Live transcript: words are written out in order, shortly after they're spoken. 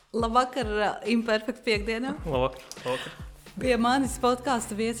Labvakar, Imperfekt piekdienā. Labvakar. Pie manis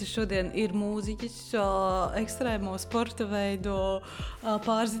podkāsta viesis šodien ir mūziķis, ekstrēmo sporta veidu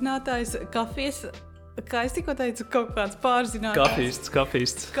pārzinātājs, kafijas. Kā es tikko teicu, kaut kāds pārzinātājs.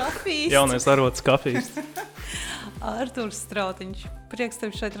 Kafists. Kafijas. Jaunais arots kafists. Arturs Strautiņš. Prieks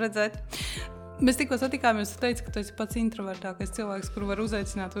tevi šeit redzēt. Mēs tikko satikāmies, tu teici, ka tu esi pats introvertākais cilvēks, kuru var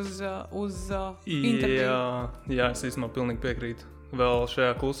uzaicināt uz interviju. Jā, es īstenībā pilnīgi piekrītu. Vēl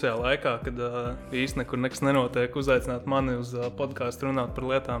šajā klusajā laikā, kad īsti nekur nekas nenotiek, uzaicināt mani uz podkāstu runāt par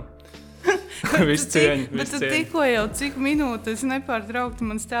lietām. Viss cieņa. Bet tu tikko jau cik minūtes nepārtraukti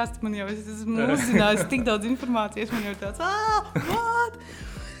man stāsti, man jau es esmu uzzinājis tik daudz informācijas, man jau tāds, what?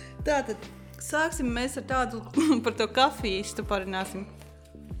 Tātad, sāksim mēs ar tādu par to kafīstu parunāsim.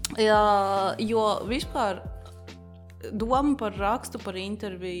 Jā, jo vispār doma par rakstu, par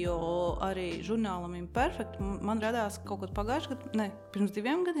interviju arī žurnālam Imperfekt man radās kaut kad pagājuši gadu, pirms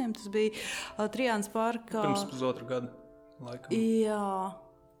 2 gadiem, tas bija Trijānas parka... Pirms pusotru gadu laikam. Jā,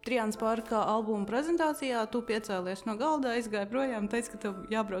 Trijānas parka albuma prezentācijā, tu piecēlies no galda, aizgāji projām, teici, ka tev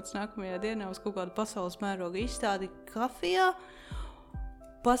jābrauc nākamajā dienā uz kaut kādu pasaules mēroga izstādi kafijā.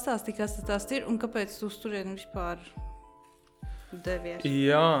 Pastāsti, kas tas ir un kāpēc tu uz turieni vispār devies?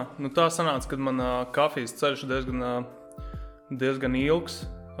 Jā, tā sanāca, kad man kafijas ceļš diezgan ilgs,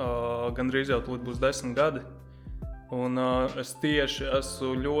 gandrīz jau tūlīt būs 10 gadi. Un es tieši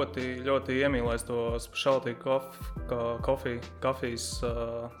esmu ļoti iemīlējis to specialty kafijas,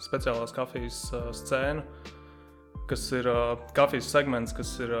 speciālās kafijas scēnu, kas ir kafijas segments,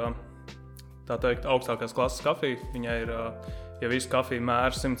 kas ir, tā teikt, augstākās klases kafija. Viņai ir, ja visu kafiju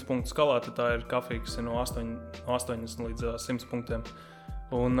mēra 100 punktu skalā, tad tā ir kafija, kas ir no 80 līdz 100 punktiem.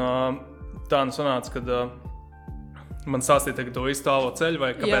 Un tā sanāca, kad man sāstīja tagad to visu tālo ceļu,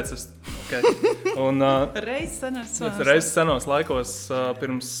 vai kāpēc es... Okay. Un, Reiz senos laikos,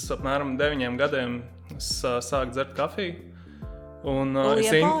 pirms apmēram 9 gadiem, es sāku dzert kafiju. Un,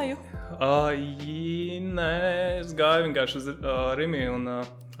 Liepāju? Nē, es gāju vienkārši uz Rimi un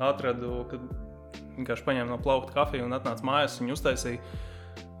atradu, kad vienkārši paņēmu no plaukta kafiju un atnācu mājās, viņu uztaisīju.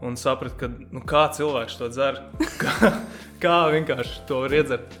 Un sapratu, ka kā cilvēks to dzer, kā vienkārši to var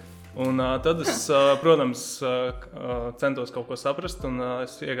iedzert. Un tad es, protams, centos kaut ko saprast, un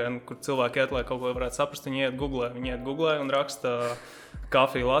es iegāju, kur cilvēki iet, lai kaut ko varētu saprast. Viņi iet googlē un raksta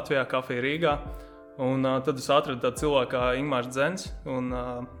kafiju Latvijā, kafiju Rīgā. Un tad es atradu tādu cilvēku kā Ingmārs Dzens, un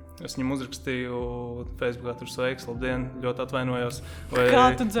es viņam uzrakstīju Facebookā, tur sveiks, labdien, ļoti atvainojos.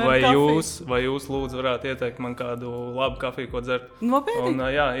 Vai jūs lūdzu varētu ieteikt man kādu labu kafiju, ko dzert? Nopietni? Un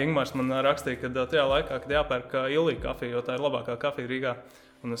Ingmārs man rakstīja, ka tajā laikā, kad jāpērk Ilī kafiju, jo tā ir labākā kafija Rīgā.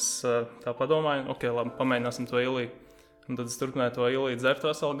 Un es tā padomāju, ok, labi, pamēģināsim to Ilī. Un tad es turpināju to Ilī dzert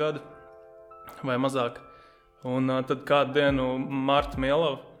veselu gadu, vai mazāk. Un tad kādu dienu Marta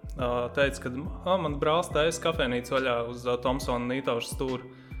Mielova teica, ka man brālis taisa kafejnīcu vaļā uz Tomsona Nītauša stūra.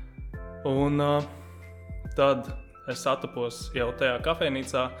 Un tad es atapos jau tajā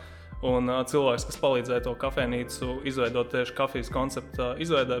kafejnīcā, un cilvēks, kas palīdzēja to kafejnīcu izveidot tieši kafijas koncepta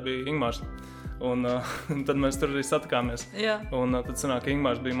izveidē, bija Ingmārs. Un tad mēs tur arī satikāmies. Jā. Un tad sanāk, ka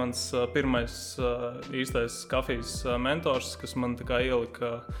Ingmārs bija mans pirmais īstais kafijas mentors, kas man tā kā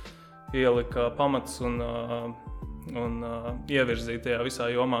ielika pamats un ievirzīja tajā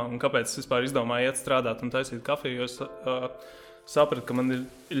visā jomā. Un kāpēc es vispār izdomāju iet strādāt un taisīt kafiju, jo es sapratu, ka man ir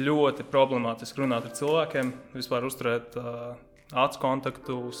ļoti problemātiski runāt ar cilvēkiem, vispār uzturēt acu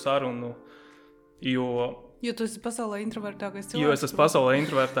kontaktu, sarunu, Jo tu esi pasaulē introvertākais cilvēks. Jo es esmu pasaulē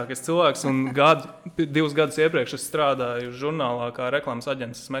introvertākais cilvēks, un 2 gadus iepriekš es strādāju žurnālā kā reklāmas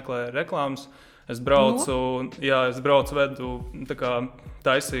aģents, es meklēju reklāmas. Es braucu, vedu, tā kā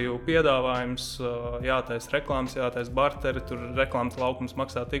taisīju piedāvājums, jātaisa reklāmas, jātaisa barteri, tur reklāmas laukums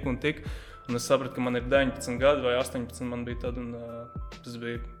maksā tik un tik. Un es sapratu, ka man ir 19 gadi vai 18 man bija tad, un tas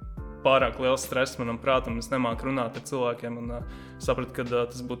bija pārāk liels stress manam prātam, es nemāku runāt ar cilvēkiem, un sapratu, ka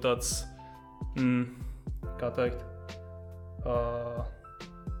tas būtu tāds... kā teikt,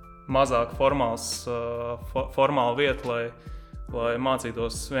 mazāk formāla vieta, lai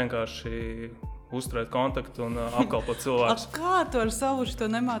mācītos vienkārši uzturēt kontaktu un apkalpot cilvēkus. Kā tu ar savu šo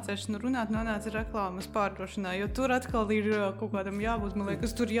nemācēšanu runāt nonāca reklāmas pārdošanā? Jo tur atkal ir kaut kādam jābūt, man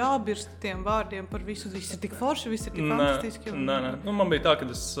liekas, tur jābirst tiem vārdiem par visu. Viss ir tik forši, viss ir tik fantastiski. Nē. Man bija tā, ka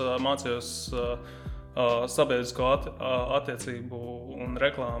es mācījos sabiedrisko attiecību un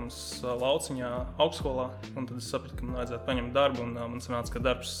reklāmas lauciņā augstskolā, un tad es sapratu, ka man vajadzētu paņemt darbu, un man sanāca, ka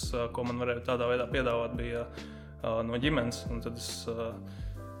darbs, ko man varēja tādā veidā piedāvāt, bija no ģimenes, un tad es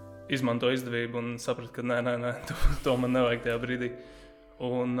izmantoju izdevību un sapratu, ka nē, to man nevajag tajā brīdī.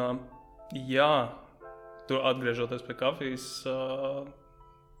 Un tur atgriežoties pie kafijas,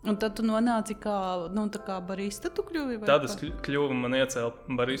 Un tad tu nonāci kā, tā kā barista tu kļuvi? Tad es kļuvu, man iecēla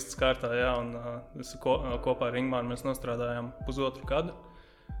baristas kārtā, jā, un es kopā ar Ingmāru mēs nostrādājām 1,5 gadu.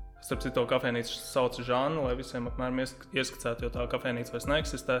 Starp citu, kafejnīcu sauc Žānu, lai visiem apmēram ieskicētu, jo tā kafejnīca vairs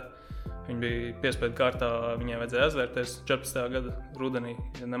neeksistē. Viņa bija piespiedu kārtā, viņai vajadzēja aizvērties 14. gada rudenī,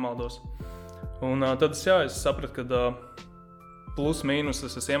 ja nemaldos. Un tad es sapratu, ka plus mīnus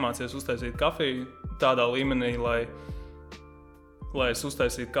es iemācījos uztaisīt kafiju tādā līmenī, lai es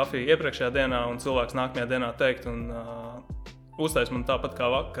uztaisītu kafiju iepriekšējā dienā un cilvēks nākamajā dienā teikt, un uztais man tāpat kā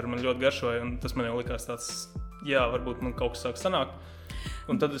vakar, man ļoti garšoja, un tas man jau likās tāds, jā, varbūt man kaut kas sāk sanākt.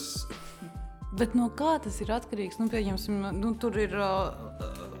 Un tad es... Bet no kā tas ir atkarīgs? Pieņemsim, tur ir...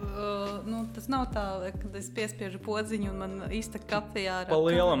 tas nav tā, kad es piespiežu podziņu un man iztek kafijā ar... Pa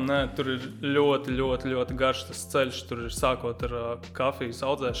lielam, nē, tur ir ļoti, ļoti, ļoti garš tas ceļš. Tur ir sākot ar kafijas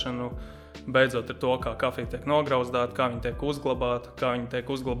audzēšanu, beidzot ar to, kā kafija tiek nograuzdāta, kā viņa tiek uzglabāta, kā viņa tiek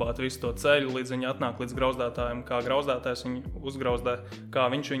uzglabāta visu to ceļu, līdz viņa atnāk līdz grauzdātājiem, kā grauzdātājs viņu uzgrauzdē, kā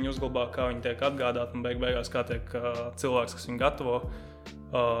viņš viņu uzglabā, kā viņa tiek atgādāta un beigās kā tiek cilvēks, kas viņu gatavo.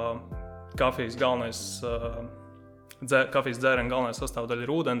 Kafijas dzēriena galvenais sastāvdaļa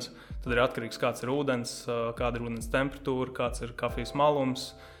ir ūdens, tad ir atkarīgs, kāds ir ūdens, kāda ir ūdens temperatūra, kāds ir kafijas malums,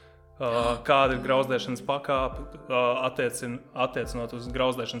 kāda ir grauzdēšanas pakāpe, attiecinot uz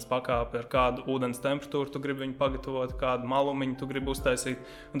grauzdēšanas pakāpi, ar kādu ūdens temperatūru tu gribi viņu pagatavot, kādu malumiņu tu gribi uztaisīt.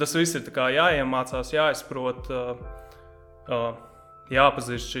 Un tas viss ir tā kā jāiemācās, jāizprot,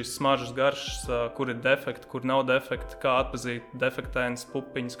 jāpazīst šīs smaržas garšas, kur ir defekti, kur nav defekti, kā atpazīt defektēnas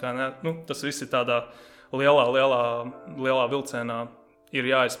pupiņas, kā ne. Tas viss ir tādā lielā vilcienā ir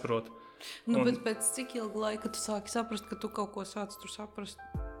jāizprot. Bet pēc cik ilga laika tu sāki saprast, ka tu kaut ko sāc tur saprast?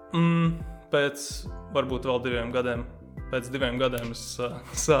 Pēc varbūt vēl 2 gadiem. Pēc 2 gadiem es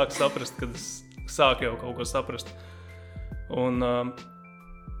sāku saprast, kad es sāku jau kaut ko saprast. Un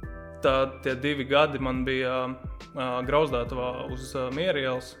tie 2 gadi man bija grauzdātavā uz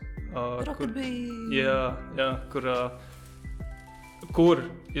Mierielas. Kur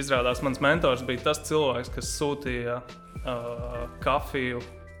izrādās mans mentors bija tas cilvēks, kas sūtīja kafiju.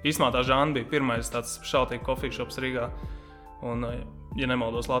 Īstumā tā Žāna bija pirmais tāds specialty coffee shops Rīgā, un, ja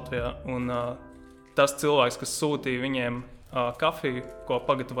nemaldos, Latvijā. Un tas cilvēks, kas sūtīja viņiem kafiju, ko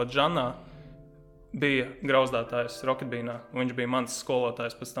pagatavot Žanā, bija grauzdātājs Rocket Beanā. Viņš bija mans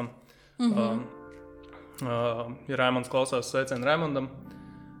skolotājs pēc tam. Ja Raimonds klausās, sveicien Raimondam.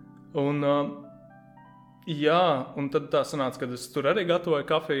 Un tad tā sanāca, kad es tur arī gatavoju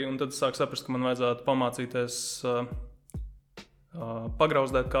kafiju, un tad es sāku saprast, ka man vajadzētu pamācīties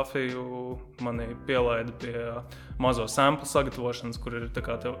pagrauzdēt kafiju. Mani pielaida pie mazo samplu sagatavošanas, kur ir tā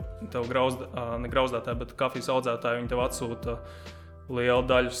kā tev ne grauzdētāji, bet kafijas audzētāji, viņi tev atsūta lielu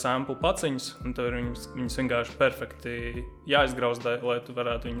daļu samplu paciņas, un tev ir viņas vienkārši perfekti jāizgrauzdē, lai tu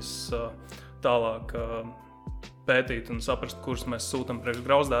varētu viņas tālāk pētīt un saprast, kurus mēs sūtam priekš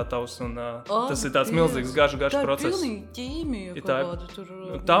grauzdētavus. Tas ir tāds milzīgs garš process. Tā ir pilnīgi ķīmija kaut kāda tur.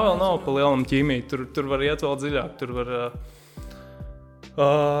 Tā vēl nav pa lielam ķīmija, tur var iet vēl dziļāk. Tur var,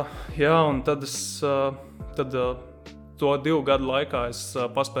 un tad to 2 gadu laikā es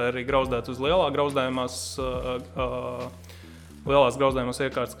paspēju arī grauzdēt uz lielās grauzdējumās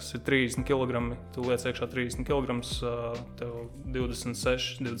iekārtas, kas ir 30 kg. Tu liec iekšā 30 kg, tev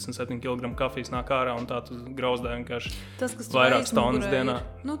 26-27 kg kafijas nāk ārā, un tā tu grauzdē vienkārši vairākas tonnas dienā.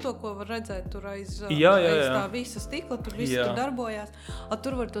 To, ko var redzēt tur aiz tā visa stikla, tur viss tur darbojās.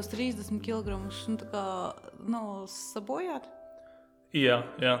 Tur var tos 30 kg sabojāt? Jā,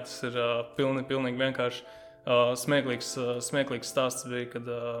 tas ir pilnīgi vienkārši. Smieklīgs stāsts bija, kad...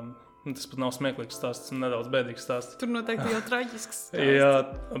 tas pat nav smieklīgs stāsts, nedaudz bēdīgs stāsts. Tur noteikti jau traģisks stāsts.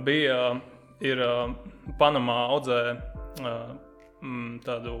 Jā, ir Panamā audzē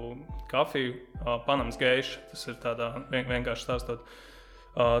tādu kafiju, Panamas geiša, tas ir tādā vienkārši stāstot.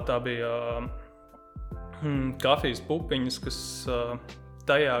 Tā bija kafijas pupiņas, kas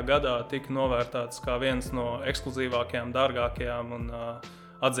tajā gadā tika novērtētas kā viens no ekskluzīvākajām, dārgākajām un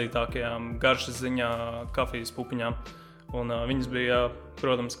atzītākajām garšas ziņā kafijas pupiņām. Un viņas bija,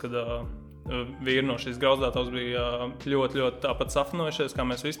 protams, kad vīri no šīs grauzdātavas bija ļoti, ļoti tāpat safinojušies, kā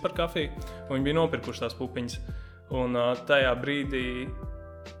mēs visi par kafiju, un viņi bija nopirkuši tās pupiņas. Un tajā brīdī,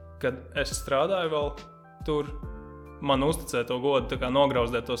 kad es strādāju vēl tur, man uzticēja to godu tā kā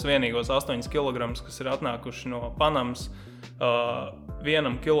nograuzdēt tos vienīgos 8 kg, kas ir atnākuši no Panamas.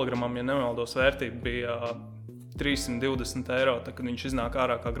 1 kilogramam, ja nemaldos, vērtība bija 320 eiro, tā, kad viņš iznāk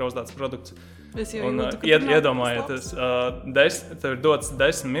ārā kā grauzdāts produkts. Iedomājieties, tev ir dots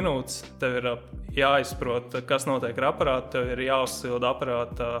 10 minūtes, tev ir jāizprot, kas notiek ar aparātu, tev ir jāuzsilda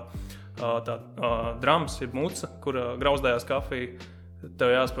aparāta drams, jeb muca, kur grauzdējās kafija.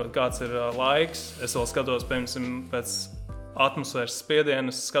 tev jāsaprot, kāds ir laiks. Es vēl skatos, piemēram, pēc atmosfēras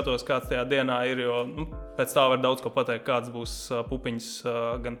spiedienu, es skatos, kāds tajā dienā ir, jo pēc tā var daudz ko pateikt, kāds būs pupiņas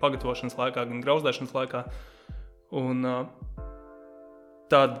gan pagatavošanas laikā, gan grauzdēšanas laikā. Un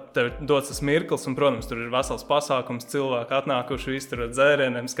tad tev ir dots tas mirklis, un, protams, tur ir vesels pasākums, cilvēki atnākuši, visi tur ar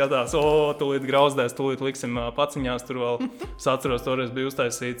dzērieniem skatās, tūlīt grauzdēs, tūlīt liksim paciņās, tur vēl, es atceros, toreiz bija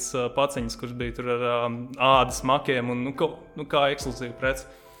uztaisīts paciņas, kuras bija tur ar ādas makiem, un, kā ekskluzīva preci.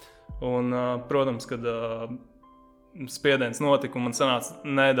 Un, protams, kad spiediens notika, un man sanāca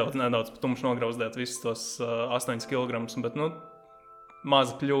nedaudz tumši nograuzdēt visus tos 8 kilogramus, bet,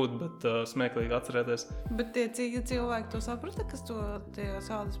 maza kļūda, bet smieklīgi atcerēties. Bet tie cilvēki to saprata, kas to tajās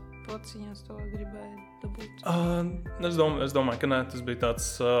ādas pociņās to gribēja dabūt? Es domāju, ka nē, tas bija tāds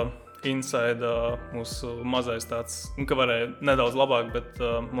inside mūsu mazais tāds, ka varēja nedaudz labāk, bet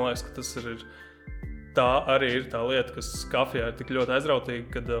man liekas, ka tas ir tā arī ir tā lieta, kas kafijā ir tik ļoti aizrautīga,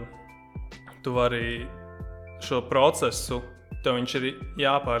 kad tu vari šo procesu, tev viņš ir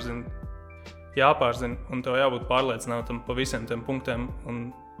jāpārzina, un tev jābūt pārliecinātam pa visiem tiem punktiem, un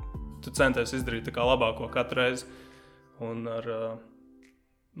tu centies izdarīt tā kā labāko katru reizi. Un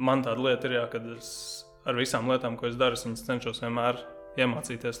man tāda lieta ir, kad es ar visām lietām, ko es daru, es cenšos vienmēr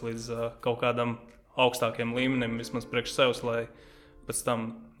iemācīties līdz kaut kādam augstākiem līmenim, vismaz priekš sevs, lai pēc tam,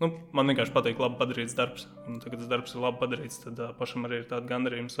 man vienkārši patīk labi padarīts darbs, un tad, kad tas darbs ir labi padarīts, tad pašam arī ir tāda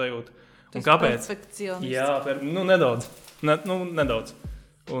gandarījuma sajūta. Tas perfekcionists. Jā, nedaudz. Nedaudz.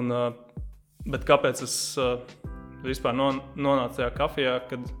 Un, bet kāpēc es vispār nonācu tajā kafijā,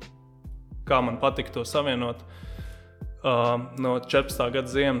 kā man patika to savienot? No 14.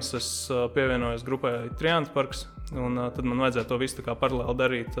 gada ziemas es pievienojos grupai Triantas parks, un tad man vajadzēja to visu tā kā paralēli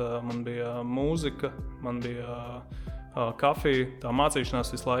darīt. Man bija mūzika, man bija kafija, tā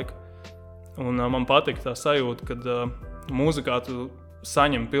mācīšanās visu laiku. Un man patika tā sajūta, kad mūzikā tu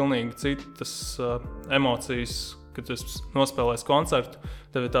saņem pilnīgi citas emocijas, kad tu nospēlēsi koncertu,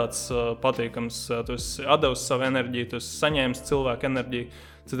 tev ir tāds patīkams, tu esi atdevis savu enerģiju, tu esi saņēmis cilvēku enerģiju.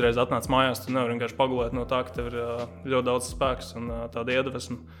 Citreiz atnāc mājās, tu nevari vienkārši pagulēt no tā, ka tev ir ļoti daudz spēks un tāda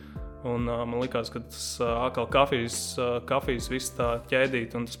iedvesma. Un man likās, ka tas atkal kafijas viss tā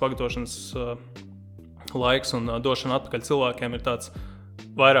ķēdīt un tas pagatavošanas laiks un došana atpakaļ cilvēkiem ir tāds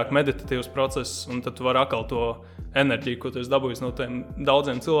vairāk meditatīvs process, un tad tu vari atkal to enerģiju, ko tu esi dabūjis no tiem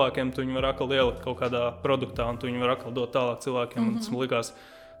daudziem cilvēkiem, tu viņu var atkal ielikt kaut kādā produktā, un tu viņu var atkal dot tālāk cilvēkiem. Un tas man likās,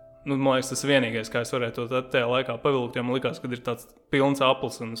 man liekas, tas vienīgais, kā es varēju to tajā laikā pavilkt, jo man likās, ka ir tāds pilns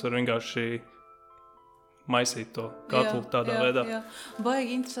aplis, un es varu vienkārši maisīt to katlu tādā veidā. Jā.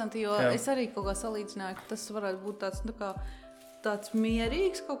 Baigi interesanti, jo es arī kaut kā salīdzināju, ka tas varētu būt tāds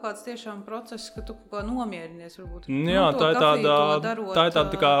mierīgs kaut kāds tiešām process, ka tu kaut kā nomierinies varbūt. Jā, tā ir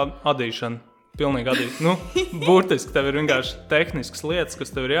tāda kā adīšana. Pilnīgi adīšana. Burtiski tev ir vienkārši tehniskas lietas,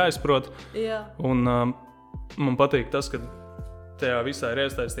 kas tev ir jāizprot. Jā. Un man patīk tas, ka tajā visā ir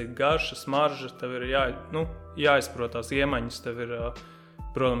iesaistīta garša, smarža, tev ir jāizprot tās iemaņas, tev ir,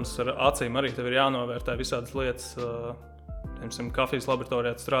 protams, ar acīm arī tev ir jānovērtē visādas lietas. Piemēram, kafijas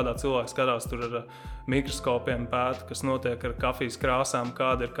laboratorijā strādā cilvēks, skatās tur ar mikroskopiem pēta, kas notiek ar kafijas krāsām,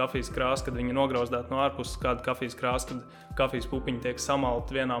 kāda ir kafijas krāsa, kad viņi nograuzdēta no ārpuses, kāda kafijas krāsa, kad kafijas pupiņi tiek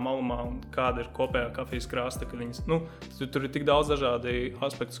samalti vienā malumā, un kāda ir kopējā kafijas krāsa, kad viņas, tur ir tik daudz dažādi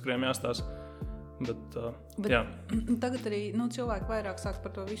aspekti, kuriem jāstās. Bet jā. Tagad arī cilvēki vairāk sāk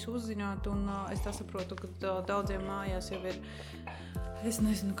par to visu uzzināt, un es tā saprotu, ka daudziem mājās jau ir, es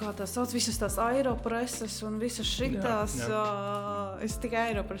nezinu, kā tās sauc, visas tās aeropreses un visas šitās, es tikai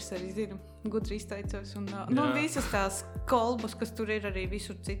aeropresi arī zinu, gudri izteicos, un visas tās kolbas, kas tur ir arī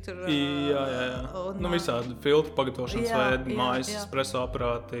visur citur. Jā. Visādi filtri, pagatavošanas veidi, mājas, espresso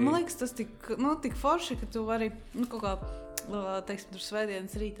aparāti. Man liekas, tas tik forši, ka tu vari, kaut kā, teiksim, tur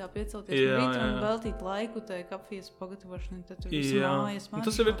svētdienas rītā piecelties un veltīt laiku tai kafijas pagatavošanai, tad tur visu mājas.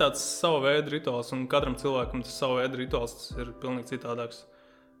 Tas jau ir tāds savu veidu rituāls, un katram cilvēkam tas savu veidu rituāls ir pilnīgi citādāks.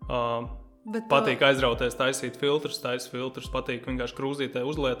 Patīk aizrauties, taisīt filtrus, patīk vienkārši krūzītē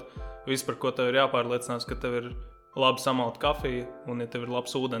uzliet. Viss, par ko tev ir jāpārliecinās, ka tev ir labi samalta kafija, un ja tev ir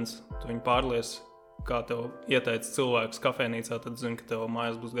labs ūdens, tu viņu pārlies, kā tev ieteica cilvēks kafejnīcā, tad zini, ka tev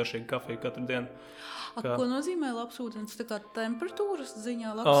mājās būs garšīga kafija katru dienu. Ko nozīmē labs ūdens? Tā kā temperatūras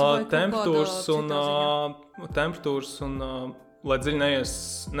ziņā labs vai temperatūras un lai dziļi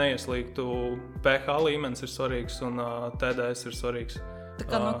neieslīgtu pH līmenis ir svarīgs un TDS ir svarīgs. Tā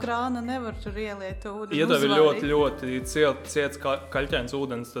kā no krāna nevar tur ieliet ūdeni. Ja tev ir ļoti, ļoti ciets kaļķēns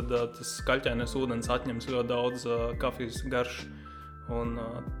ūdens, tad tas kaļķēnais ūdens atņems ļoti daudz kafijas garšu, un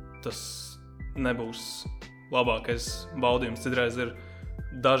tas nebūs labākais baudījums. Citreiz ir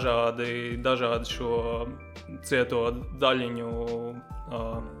dažādi šo cieto daļiņu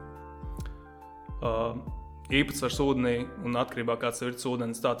īpatsvars ūdenī, un atkarībā kāds ir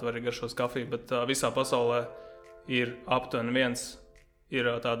ūdens, tā tu vari garšos kafiju, bet visā pasaulē ir aptuveni viens, ir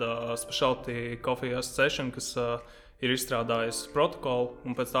tāda specialty coffee association, kas ir izstrādājis protokolu,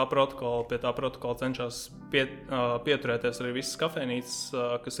 un pie tā protokola cenšas pieturēties arī visas kafejnīcas,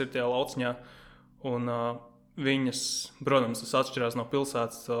 kas ir tajā lauciņā, un viņas, protams, tas atšķirās no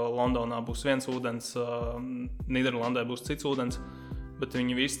pilsētas. Londonā būs viens ūdens, Nīderlandē būs cits ūdens, bet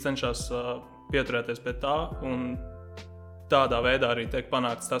viņi visi cenšas pieturēties pie tā, un tādā veidā arī tiek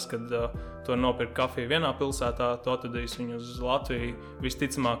panākts tas, kad tu nopirkt kafiju vienā pilsētā, tu atvedīs viņu uz Latviju.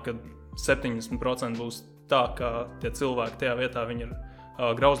 Visticamāk, ka 70% būs tā, ka tie cilvēki tajā vietā viņi ir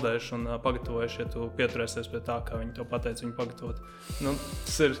grauzdējuši un pagatavojuši, ja tu pieturēsies pie tā, kā viņi to pateica, viņi pagatavot. Nu,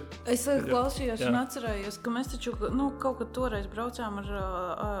 tas ir... Es klausījos un atcerējos, ka mēs taču kaut kad toreiz braucām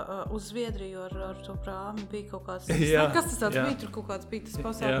uz Zviedriju ar to prāmi, bija kaut kāds... Kas tas tāds bija? Tur kaut kāds bija tas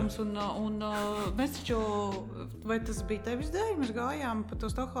pasākums, un mēs taču... Vai tas bija tevis dēļ? Mēs gājām pa to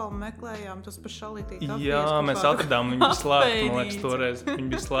Stokholmu, meklējām tos par šalītī kafijas. Jā, mēs atradām, viņi bija slēgti, man liekas, toreiz. Viņi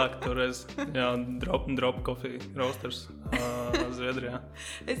bija slēgti toreiz. Jā, drop coffee roasters Zviedrijā.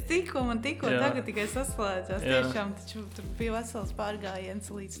 Es tikko tagad tikai saslēdzās. Tiešām, taču tur bija vesels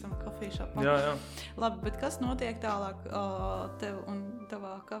pārgājiens līdz tam kafiju šopam. Jā. Labi, bet kas notiek tālāk tev un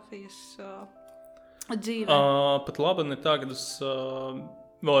tavā kafijas dzīvē? Pat labi ir tā, ka es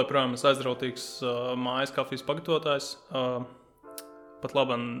vēl joprojām esmu aizrautīgs mājas kafijas pagatavotājs. Pat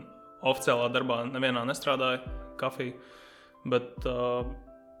labi oficiālā darbā nevienā nestrādāju kafiju, bet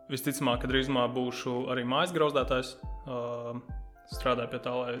visticamāk, ka drīzumā būšu arī mājas grauzdētājs. Strādāju pie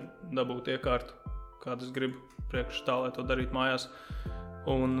tā, lai dabūtu iekārtu, kādu es gribu priekš tā, lai to darītu mājās.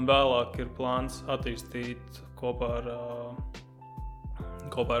 Un vēlāk ir plāns attīstīt kopā ar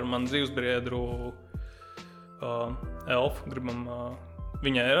manu dzīvesbiedru Elfu.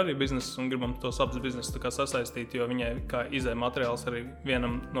 Viņai ir arī bizness un gribam tos abus biznesus sasaistīt, jo viņai kā izēja materiāls arī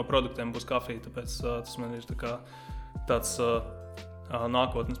vienam no produktiem būs kafija, tāpēc tas man ir tāds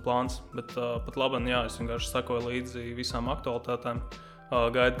nākotnes plāns, bet pat labam, jā, es vienkārši sakoju līdzi visām aktualitātēm,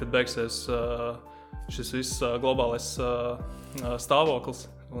 gaidu, kad beigsies šis viss globālais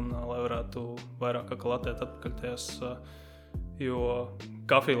stāvoklis, un lai varētu vairāk latēt atpakaļ tajās, jo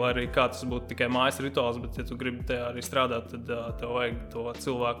kafija, lai arī kā tas būtu tikai mājas rituāls, bet ja tu gribi tajā arī strādāt, tad tev vajag to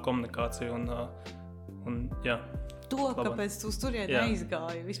cilvēku komunikāciju un jā. To, kāpēc tu uz turieni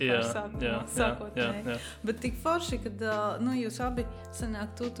neizgāji vispār sākotnēji. Bet tik forši, kad jūs abi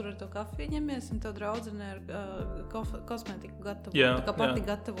sanāk, tu tur ar to kafiju ņemies un tev draudzene ar kosmētiku gatavo, tā kā pati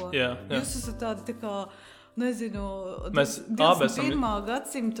gatavo. Jūs esat tādi, tā kā, nezinu, 21.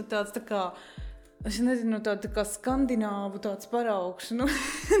 gadsimta tāds tā kā, es nezinu, tā kā skandināvu tāds paraugs,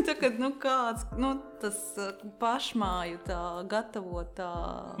 tagad, kāds, tas pašmāju tā gatavotā.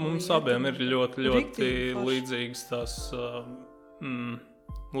 Mums abiem ir ļoti līdzīgas tās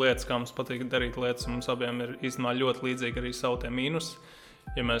lietas, kā mums patīk darīt lietas, un mums abiem ir īstenībā ļoti līdzīgi arī savu tie mīnus.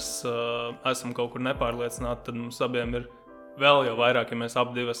 Ja mēs esam kaut kur nepārliecināti, tad mums abiem ir vēl jau vairāk, ja mēs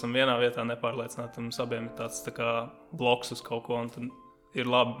abi esam vienā vietā nepārliecināti, tad mums abiem ir tāds tā kā bloks uz kaut ko, un tad ir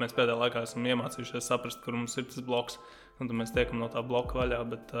labi, mēs pēdējā laikā esam iemācījušies saprast, kur mums ir tas bloks, un tad mēs tiekam no tā bloka vaļā,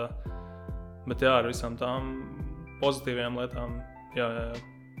 bet jā, ar visām tām pozitīvajām lietām, jā,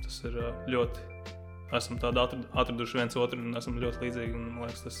 tas ir ļoti, esam tādi atraduši viens otru un esam ļoti līdzīgi, un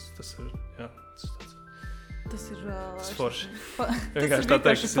man liekas, tas ir, jā, tas ir forši. Vienkārši tā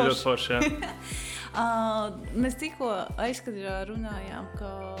teikt, tas ir ļoti forši, jā. Mēs tikko aizkadrā runājām,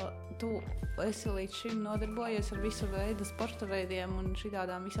 ka tu esi līdz šim nodarbojies ar visu veidu sporta veidiem un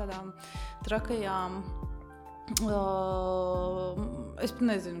šitādām visādām trakajām, es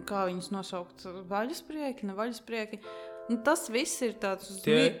nezinu, kā viņus nosaukt, vaļasprieki, nevaļasprieki. Tas viss ir tāds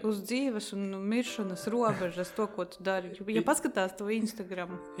uz dzīves un miršanas robežas, to, ko tu dari. Ja paskatās to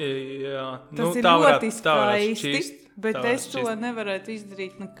Instagram, tas ir ļoti skaisti, bet es to nevarētu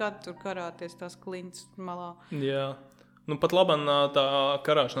izdarīt nekad tur karāties tās klints malā. Jā. Pat labam tā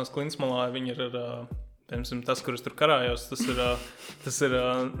karāšanās klints malā, viņi ir, piemēram, tas, kurus tur karājos, tas ir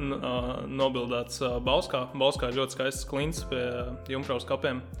nobildēts Bauskā. Bauskā ir ļoti skaists klints pie Jumfraus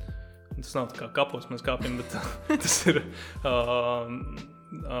kapiem. Tas nav tā kā kapos mēs kāpjam, bet tas ir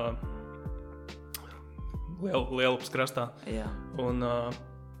Lielupas krastā. Jā. Un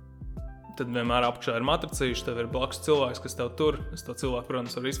tad vienmēr apakšā ir matricīši, tev ir blakus cilvēks, kas tev tur. Es to cilvēku,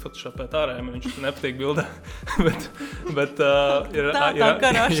 protams, varu izfotošopēt ārā, ja viņš nepatīk bildē. bet tā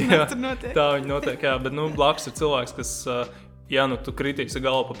karāšanās tur notiek. Tā viņi notiek, jā. Bet blakus ir cilvēks, kas ja nu tu kritīsi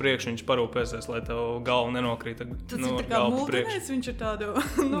galvu pa priekšu, viņš parūpēsies, lai tev galva nenokrīta. Tas ir tā kā mūdenēs, viņš ir tādu,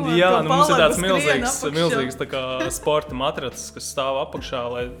 jā, mums ir tāds milzīgs tā kā sporta matracis, kas stāv apakšā,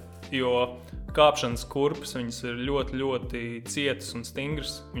 jo kāpšanas kurpes, viņas ir ļoti, ļoti cietas un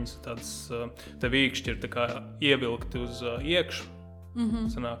stingras. Viņas ir tādas, te vīkšķi ir tā kā ievilkti uz iekšu,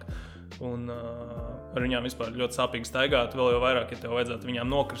 sanāk. Un ar viņām vispār ļoti sāpīgi staigāt, vēl jau vairāk, ja tev vajadzētu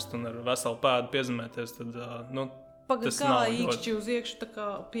viņām nokrist un ar veselu pēdu piezemēties, tad, tas kā īkšķi uz iekšu, tā kā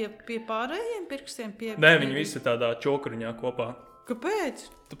pie pārējiem pirkstiem? Nē, viņi visi ir tādā čokuriņā kopā. Kāpēc?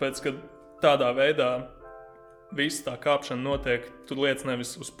 Tāpēc, ka tādā veidā visa tā kāpšana notiek, tu liec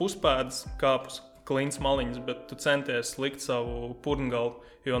nevis uz puspēdas kāpus, klints maliņas, bet tu centies likt savu purngalu,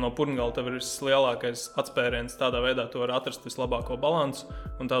 jo no purngalu tev ir vislielākais atspēriens. Tādā veidā tu vari atrast vislabāko balansu,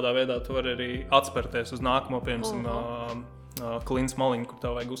 un tādā veidā tu vari arī atspērties uz nākamo, piemēram, klints maliņu, kur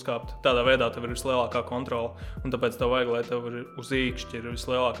tev vajag uzkāpt. Tādā veidā tev ir vislielākā kontrola, un tāpēc tev vajag, lai tev ir uz īkšķi ir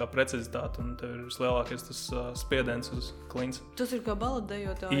vislielākā precizitāte, un tev ir vislielākais tas spiediens uz klints. Tas ir kā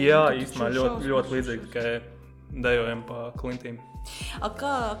baletdejotāji? Jā, īstenībā ļoti līdzīgi, tikai dejojam pa klintīm.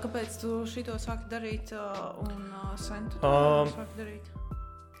 Kāpēc tu šito sāki darīt un sen tu sāki darīt?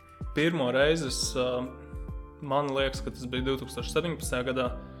 Pirmo reizi man liekas, ka tas bija 2017. gadā.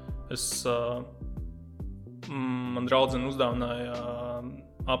 Man draudzene uzdāvināja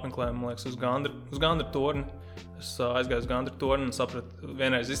apmeklējumu, liekas, uz Gandra torni. Es aizgāju uz Gandra torni un sapratu,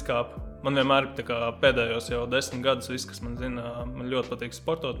 vienreiz izkāpu. Man vienmēr tā kā pēdējos jau 10 gadus viss, kas man zina, man ļoti patīk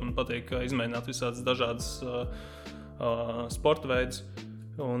sportot, man patīk izmēģināt visādas dažādas sporta veidus.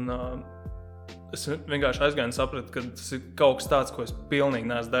 Un es vienkārši aizgāju un sapratu, ka tas ir kaut kas tāds, ko es pilnīgi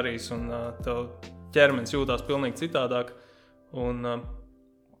neesmu darījis, un tev ķermenis jūtās pilnīgi citādāk. Un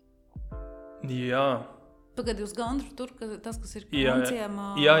jā. Pagad uz Gandru tur, tas, kas ir klanciem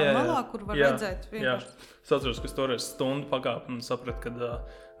malā, kur var redzēt vienkārši. Es atceros, ka es toreiz stundu pakāpu un sapratu, ka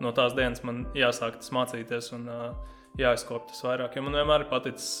no tās dienas man jāsāk tas mācīties un jāizkop tas vairāk. Jo man vienmēr ir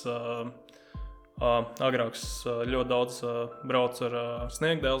paticis, agrāk es ļoti daudz braucu ar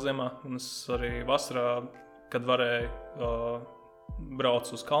sniegdēlu ziemā, un es arī vasarā, kad varēju,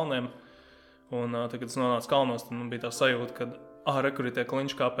 braucu uz kalniem. Un tad, kad es nonācu kalnos, tad man bija tā sajūta, ka kur ir tie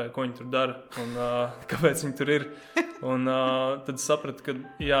kliņši kāpēji, ko viņi tur dara un kāpēc viņi tur ir. Un tad es sapratu, ka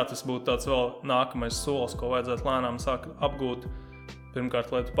jā, tas būtu tāds vēl nākamais solis, ko vajadzētu lēnām sākt apgūt. Pirmkārt,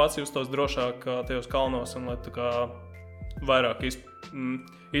 lai tu pats justos drošāk tajos kalnos un lai tu kā vairāk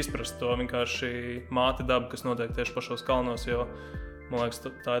izprast to vienkārši māti dabu, kas notiek tieši pašos kalnos, jo, man liekas,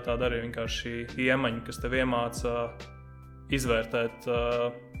 tā ir tāda arī vienkārši iemaņa, kas tev iemāca izvērtēt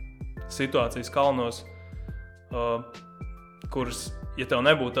situācijas kalnos, kuras, ja tev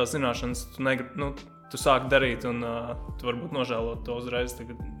nebūtu tās zināšanas, tu sāk darīt un tu varbūt nožēlot to uzreiz.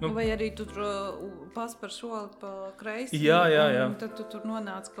 Tagad, Vai arī tu tur paspar soli pa kreisi, jā. Un tad tu tur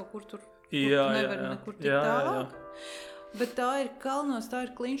nonāc kaut kur tur, tu nevari nekur tik tālāk. Bet tā ir kalnos, tā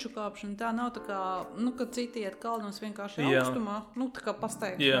ir kliņšu kāpšana. Tā nav tā kā, kad citi iet kalnos vienkārši augstumā, tā kā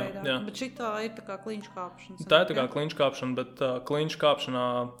pasteigts veidā. Jā. Bet šitā ir tā kā kliņšu kāpšana. Tā ir tā kā kliņšu kāpšana, bet kliņšu kāpšanā,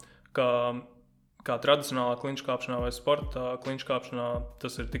 kā tradicionālā kliņšu kāpšanā vai sporta kliņšu kāpšanā,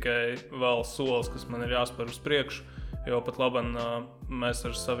 tas ir tikai vēl solis, kas man ir jāspēr uz priekšu, jo pat labam mēs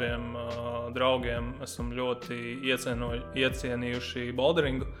ar saviem draugiem esam ļoti iecienījuši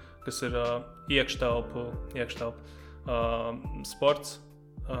boulderingu, kas ir iekštelpu sports.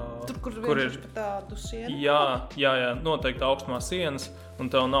 Tur, kur ir pa tādu sienu? Jā, noteikti augstumā sienas, un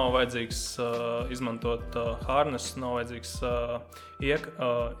tev nav vajadzīgs izmantot harnesus, nav vajadzīgs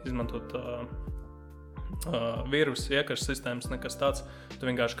izmantot virves, iekaras sistēmas, nekas tāds. Tu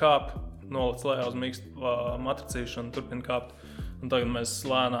vienkārši kāp, nolic lejā uz mīkstu matricīšu un turpini kāpt. Un tagad mēs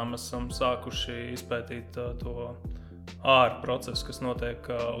lēnām esam sākuši izpētīt to āru procesu, kas notiek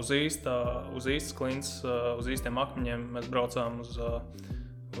uz īstas klints, uz īstiem akmeņiem. Mēs braucām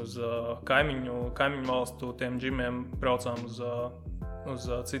uz kaimiņu valstu tiem džimiem, braucām uz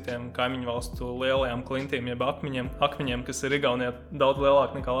citiem kaimiņu valstu lielajām klintīm, jeb akmeņiem, kas ir Igaunijā daudz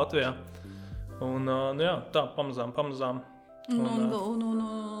lielāk nekā Latvijā. Un, tā, pamazām. Un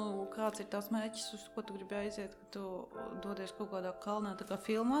kāds ir tās mērķis, uz ko tu gribi aiziet, ka tu dodies kaut kādā kalnā, tā kā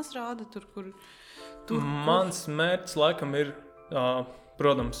filmās rāda, tur, kur... Mans mērķis laikam ir,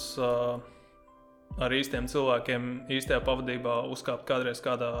 protams, ar īstiem cilvēkiem, īstajā pavadībā uzkāpt kādreiz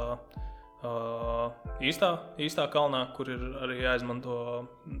kādā īstā kalnā, kur ir arī jāizmanto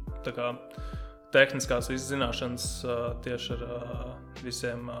tā kā tehniskās zināšanas tieši ar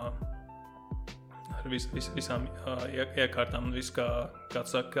visiem... visām iekārtām un visu, kā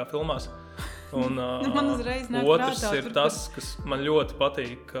saka, kā filmās. Un otrs ir tas, kas man ļoti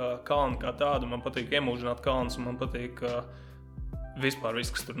patīk kalni kā tādu. Man patīk iemūžināt kalnus, un man patīk vispār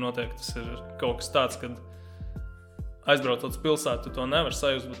viss, kas tur notiek, tas ir kaut kas tāds, kad aizbraucot uz pilsētu, tu to nevar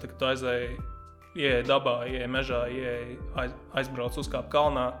sajust, bet kad tu ieej dabā, ieej mežā, aizbrauc uzkāp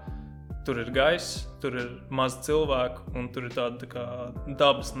kalnā, tur ir gaiss, tur ir maz cilvēku un tur ir tāda tā kā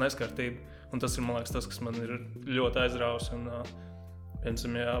dabas neskartība. Un tas ir, man liekas, tas, kas man ir ļoti aizrāvis. Un,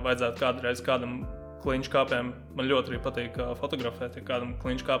 piemēram, ja vajadzētu kādreiz kādam kliņšu kāpēm, man ļoti arī patīk fotografēt, ja kādam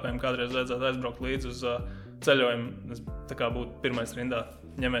kliņšu kāpēm kādreiz vajadzētu aizbraukt līdzi uz ceļojumu, es tā kā būtu pirmais rindā,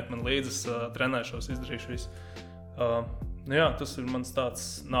 ņemiet man līdzi, trenēšos, izdarīšu visu. Nu jā, tas ir mans tāds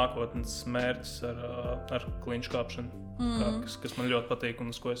nākotnes mērķis ar kliņšu kāpšanu, kas man ļoti patīk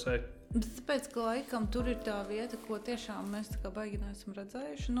un uz ko es eju. Bet tāpēc, ka laikam tur ir tā vieta, ko tiešām mēs tā kā baigi neesam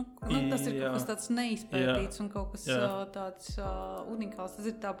redzējuši. Nu, tas ir kaut kas tāds neizpētīts un kaut kas tāds unikāls. Tas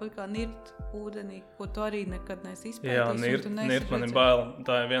ir tāpat kā nirt ūdenī, ko tu arī nekad neesi izpētījis. Jā, nirt man ir bail.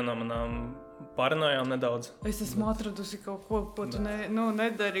 Tā ir viena no manām paranojām nedaudz. Es esmu atradusi kaut ko tu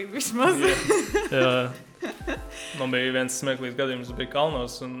nedari vismaz. Jā. Man bija viens smieklīgs gadījums, bija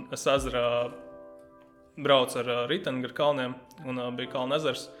kalnos un es ezerā braucu ar riteni gar kalniem un bija Kalna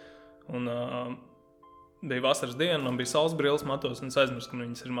ezers. Un bija vasaras diena, man bija saules brilles matos, un es aizmirsu, ka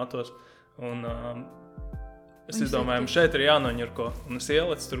viņas ir matos. Un es izdomāju, šeit ir jānoņurko. Un es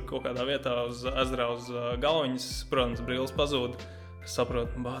ielicu tur kaut kādā vietā uz ezerā uz galviņas, protams, brilles pazūd. Es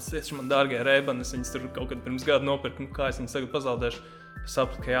saprotu, tieši man dārgie Ray-Bani, es viņas tur kaut kad pirms gada nopirku, kā es viņas tagad pazaudēšu. Es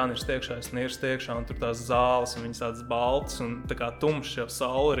sapratu, ka jānirst iekšā, es nirstu iekšā, un tur tās zāles, un viņas tādas baltas, un tā kā tumšs jau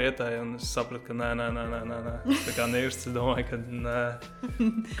saule rietēja, un es sapratu, ka nē. Tā kā nirsts, es domāju, ka nē.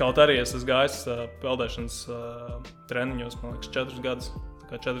 Kaut arī es esmu gājis peldēšanas treniņos, man liekas, 4 gadus.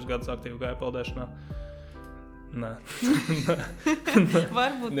 Tā kā 4 gadus aktīvi gāju peldēšanā. Nē.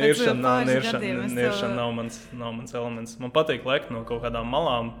 Varbūt pēc pāris gadiem niršana nav mans elements. Man patīk lekt no kaut kādām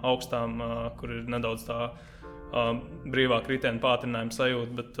malām augstām, kur ir nedaudz tā brīvā kritiena pātrinājuma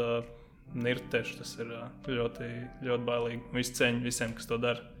sajūta, bet nirt tieši tas ir ļoti, ļoti bailīgi. Visi ceņi visiem, kas to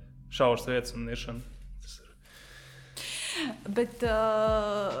dara. Šauras vietas un niršana. Bet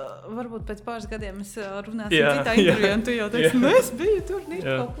varbūt pēc pāris gadiem mēs runāsim citā intervijā, un tu jau teiksi, es biju tur,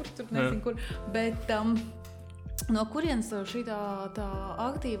 kaut kur tur, nezinu kur. Bet no kurienes tev šī tā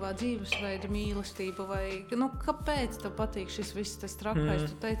aktīvā dzīvesveida mīlestība vai, kāpēc tev patīk šis viss tas trakais?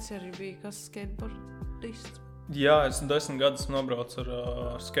 Tu teici arī bija kas skateboardists? Jā, es 10 gadus nobraucu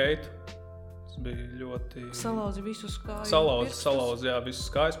ar skeitu. Tas bija ļoti... Salauzi visus kāju Salauzi, jā, visus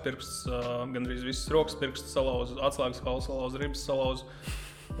kājas pirkstus, gandrīz visus rokas pirkstus salauzi, atslēgas kaulu salauzi, ribas salauzi.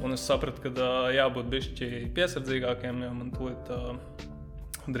 Un es sapratu, ka jābūt bišķi piesardzīgākiem, jo man tūlīt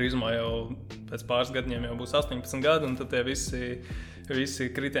drīzumā jau pēc pāris gadiem jau būs 18 gadi, un tad tie visi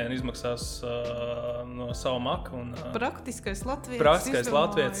kritieni izmaksās no sava maka. Un, Praktiskais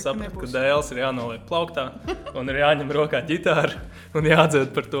latvietis saprata, ka dēls ir jānoliek plauktā un ir jāņem rokā ģitāra un jādzied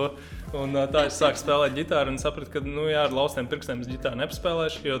par to. Un tā es sāku spēlēt ģitāru un sapratu, ka ar laustiem pirkstiem es ģitāru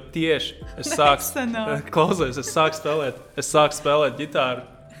nepaspēlēšu, jo tieši es sāku spēlēt ģitāru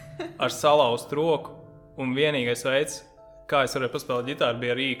ar salauztu roku un vienīgais veids, kā es varēju paspēlēt ģitāru,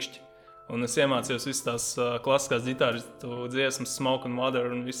 bija ar īkšķi. Un es iemācījos visas tās klasiskās ģitāristu dziesmas, Smoke and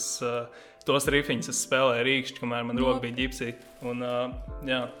Water un visas tos rifiņus es spēlēju ar īkšķi, kamēr man roka bija ģipsī. Un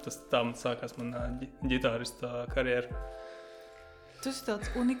tā man sākās mana ģitārista karjera. Tu esi tāds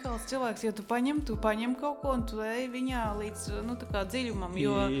unikāls cilvēks, jo tu paņem kaut ko un tu ej viņā līdz dziļumam,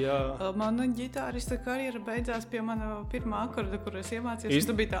 jo mana ģitārista karjera beidzās pie mana pirmā akorda, kur es iemācījos, un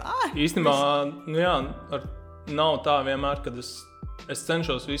tu biji tā, Īstenībā, nav tā vienmēr, kad es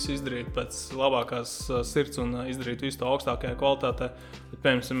cenšos visu izdarīt pēc labākās sirds un izdarīt visu to augstākajā kvalitātē. Bet,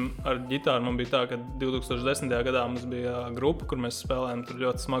 piemēram, ar ģitāru man bija tā, ka 2010. gadā mums bija grupa, kur mēs spēlējām tur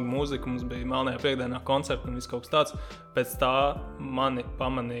ļoti smagu mūziku, mums bija Melnajā piekdienā koncerti un viss kaut kas tāds. Pēc tā mani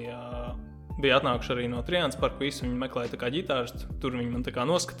pamanīja, bija atnākuši arī no Triānas parka, visi viņi meklēja tā kā ģitāristu, tur viņi man tā kā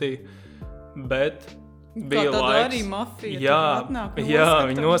noskatīja, bet bija laiks. Arī mafija atnāk noskata.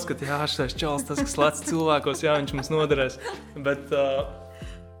 Viņi noskata, šitais čalis, tas, kas lec cilvēkos, viņš mums noderēs. Bet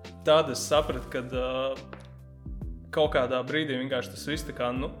tad es sapratu, ka kaut kādā brīdī vienkārši tas viss tā kā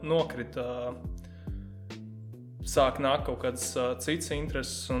nokrita. Sāk nākt kaut kāds cits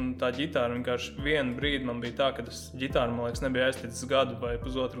intereses, un tā ģitāra vienkārši vienu brīdi man bija tā, ka tas ģitāra, man liekas, nebija aizticis gadu vai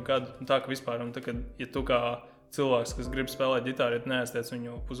pusotru gadu. Un tā, ka vispār, ja tu kā cilvēks, kas grib spēlēt ģitāru, ja tu neaiztiec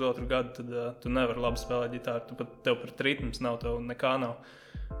viņu pusotru gadu, tad tu nevari labi spēlēt ģitāru. Tev pat ritms nav, tev nekā nav.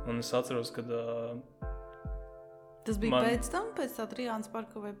 Un es atceros, kad... Tas bija pēc tā Triānas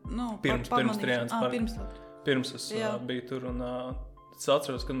parka vai... Pirms Triānas parka. Pirms es biju tur un... Es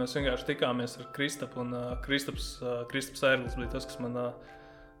atceros, kad mēs vienkārši tikāmies ar Kristapu, un Kristaps Ērglis bija tas, kas man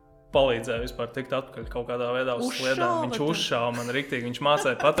palīdzēja vispār tikt atpakaļ kaut kādā veidā uz sliedēm. Viņš uzšāva man riktīgi, viņš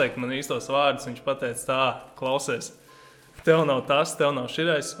mācēja pateikt man īstos vārdus, viņš pateica tā, klausies, tev nav tas, tev nav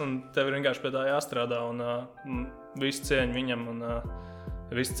širais, un tev ir vienkārši pie tā jāstrādā, un visu cieņu viņam, un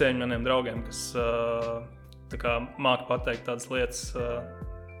visu cieņu maniem draugiem, kas tā kā māka pateikt tādas lietas,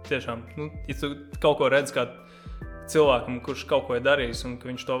 tiešām, ja tu kaut ko redz kā cilvēkam, kurš kaut ko ir darījis, un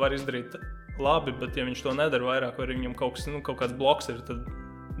ka viņš to var izdarīt labi, bet ja viņš to nedara vairāk, vai viņam kaut kāds bloks ir, tad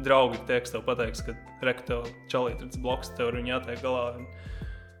draugi tie, kas tev pateiks, ka reku tev čalīt ir tas bloks, tev ar viņu jātiek galā.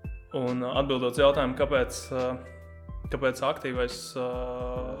 Un atbildot jautājumu, kāpēc aktīvais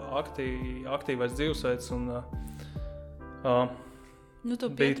dzīvesveids un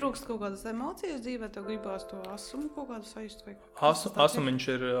tev pietrūkst kaut kādas emocijas dzīvē, tev gribās to asumu kaut kādu sajustu? Asumiņš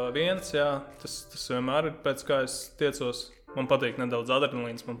ir viens, jā, tas vienmēr ir pēc kā es tiecos. Man patīk nedaudz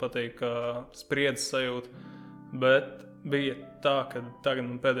adrenalīns, man patīk spriedzes sajūta, bet bija tā, ka tagad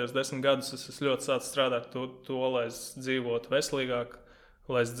man pēdējos 10 gadus es ļoti sācu strādāt to, lai es dzīvotu veselīgāk,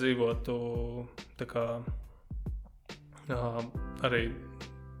 lai es dzīvotu tā kā arī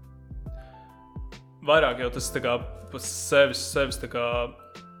vairāk jau tas tā kā sevis tā kā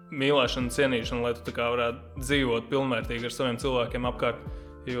mīlēšana, cienīšana, lai tu tā kā varētu dzīvot pilnvērtīgi ar saviem cilvēkiem apkārt,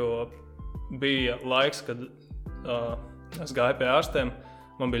 jo bija laiks, kad es gāju pie ārstiem,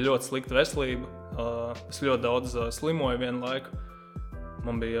 man bija ļoti slikta veselība, es ļoti daudz slimoju vienu laiku,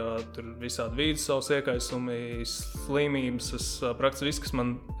 man bija tur visādi vīdusavas iekaisumi, slimības, praktiski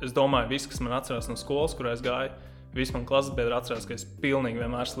es domāju, viss, kas man atcerās no skolas, kurā es gāju, visi man klases biedri atcerās, ka es pilnīgi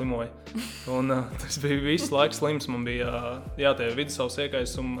vienmēr slimoju. Un tas bija visu laiku slims, man bija tie vīdusavas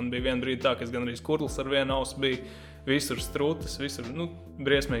iekaisumi, man bija vienu brīdi tā, ka es gandrīz kurls ar vienu ausu bija, visur strūtas, visur,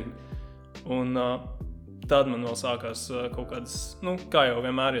 briesmīgi. Un tad man vēl sākās kaut kādas, kā jau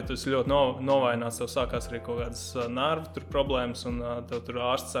vienmēr, ja tu esi ļoti novājināts, tev sākās arī kaut kādas nervu problēmas, un tev tur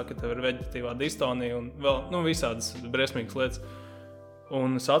ārsts saka, ka tev ir veģetatīvā distonija, un vēl visādas briesmīgas lietas.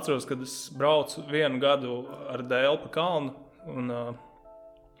 Un es atceros, kad es braucu vienu gadu ar dēlu pa kalnu, un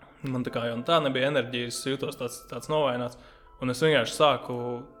man tā kā jau tā nebija enerģijas, jūtos tāds novājināts, un es vienkārši sāku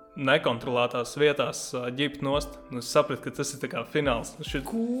nekontrolētās vietās ģipt nost. Es sapratu, ka tas ir tā kā fināls.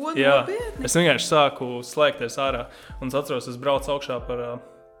 Ko? Jā, es vienkārši sāku slēgties ārā. Un es atceros, es braucu augšā par,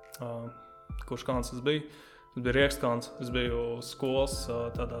 kurš kalns tas bija? Tas bija Riekskalns. Es biju skolas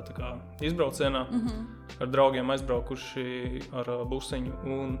tādā tā kā izbraucienā. Ar draugiem aizbraukuši ar busiņu.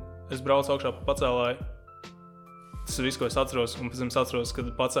 Un es braucu augšā pa pacēlāju. Tas ir viss, ko es atceros, un pēc tam es atceros, kad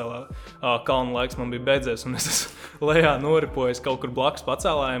pacēlā kalna laiks man bija beidzies, un es esmu lejā noripojis kaut kur blakus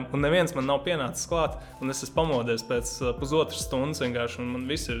pacēlājiem, un neviens man nav pienācis klāt, un es esmu pamodies pēc pusotras stundas vienkārši, un man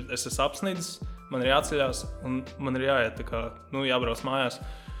viss ir, es esmu apsnīdis, man ir jāceļās, un man ir jāiet tā kā, jābrauc mājās.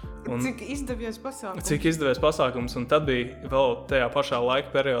 Un cik izdevies pasākums? Cik izdevies pasākums, un tad bija vēl tajā pašā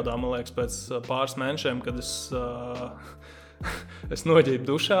laika periodā, man liekas, pēc pāris mēnešiem, kad es noģību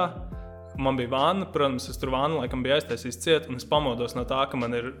dušā. Man bija vāna, protams, es tur vānu laikam bija aiztaisījis ciet, un es pamodos no tā, ka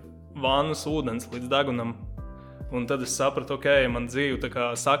man ir vānas ūdens līdz degunam. Un tad es sapratu, man dzīve tā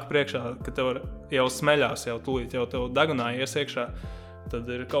kā saka priekšā, ka tev jau smeļās, jau tūlīt, jau tev degunā ies iekšā.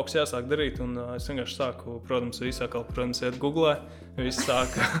 Tad ir kaut kas jāsāk darīt, un es vienkārši sāku, protams, iet Googlē. Visi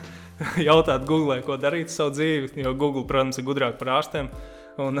sāka jautāt Googlē, ko darīt savu dzīvi, jo Google, protams, ir gudrāk par ārstiem.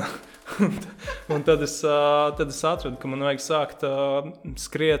 Un tad es atradu, ka man vajag sākt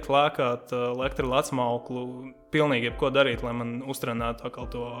skriet, lēkāt, lekt ar lecmauklu, pilnīgi jebko darīt, lai man uztrenētu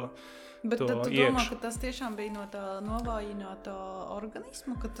atkal to Bet tad tu domā, ka tas tiešām bija no tā novājinātā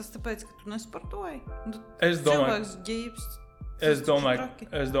organisma, ka tas tāpēc, ka tu nesportoji? Cilvēks ģības. Es domāju,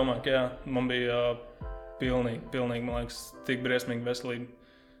 ka jā, man bija pilnīgi, man liekas, tik briesmīgi veselība.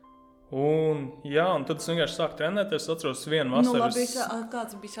 Un tad es vienkārši sāku trenēties, atceros vienu vasaras... Labi,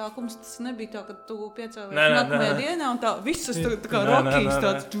 kāds bija sākums? Tas nebija tā, ka tu piecēlies nākamajā dienā un tā visas tā kā rokīs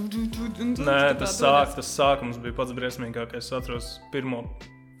tāds... Nē, tas sākums bija pats briesmīgākais. Es atceros, pirmo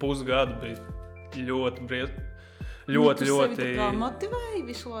pusgadu bija ļoti briesmīgi. Ļoti. Tu sevi tā kā motivēji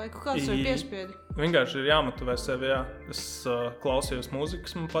visu laiku? Kāds sevi piespiedi? Vienkārši ir jāmotivē sevi, jā. Es klausījos mūziku,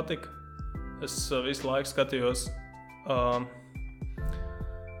 kas man patika. Es visu laiku skatījos...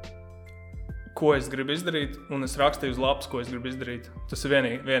 ko es gribu izdarīt, un es rakstīju uz lapas, ko es gribu izdarīt. Tas ir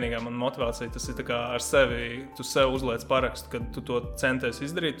vienīgā mana motivācija. Tas ir tā kā ar sevi, tu sev uzliec parakstu, kad tu to centies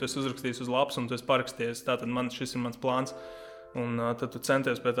izdarīt, tu esi uzrakstījis uz lapas un tu esi parakstījies. Tātad šis ir mans plāns. Un tad tu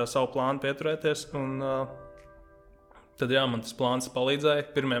centies pie tā savu plānu pieturēties. Un tad man tas plāns palīdzēja.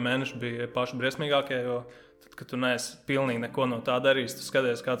 Pirmie mēneši bija paši briesmīgākie, jo tad, kad tu neesi pilnīgi neko no tā darījis, tu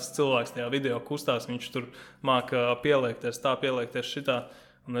skaties, kā tas cilvēks tajā video kustās, viņš tur māka pieliekties šitā.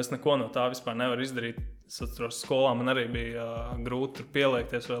 Un es neko no tā vispār nevaru izdarīt. Es atceros, skolā man arī bija grūti tur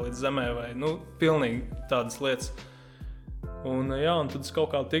pieliekties vai līdz zemē, vai pilnīgi tādas lietas. Un tad es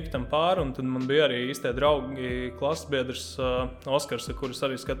kaut kā tiku tam pāri, un tad man bija arī īstie draugi, klases biedrs Oskars, uz kurus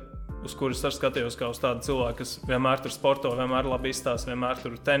arī skatījos kā uz tādu cilvēku, kas vienmēr tur sporto, vienmēr labi izstāsta, vienmēr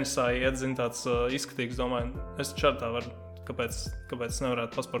tur tenisā iet, tāds izskatīgs, domāju, es taču ar tā varu, kāpēc es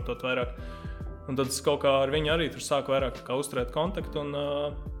nevarētu pasportot vairāk. Un tad es kaut kā ar viņu arī tur sāku vairāk uzturēt kontaktu, un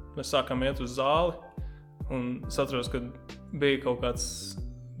mēs sākām iet uz zāli. Un es atceros, ka bija kaut kāds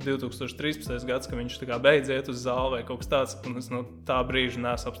 2013. gads, ka viņš beidz iet uz zāli vai kaut kas tāds, un es no tā brīža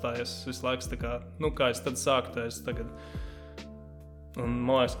neesmu apstājies visu laiku, kā es tad sāku, tā es tagad. Un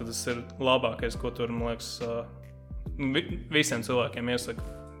man liekas, ka tas ir labākais, ko tur, man liekas, visiem cilvēkiem iesaku.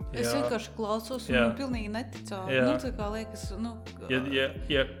 Es vienkārši klausos un man pilnīgi neticā. Tā kā liekas,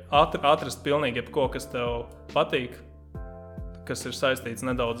 Ja atrast pilnīgi jebko, kas tev patīk, kas ir saistīts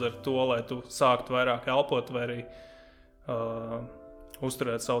nedaudz ar to, lai tu sāktu vairāk elpot vai arī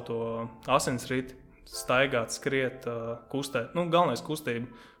uzturēt savu to asinsriti, staigāt, skriet, kustēt. Galvenais kustība.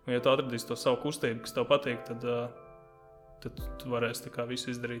 Un ja tu atradīsi to savu kustību, kas tev patīk, tad tu varēsi visu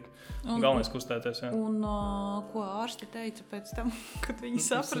izdarīt. Galvenais kustēties, jā. Un ko ārsti teica pēc tam, kad viņi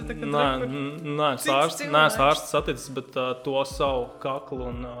saprata, ka Nē, ārsts saticis, bet to savu kaklu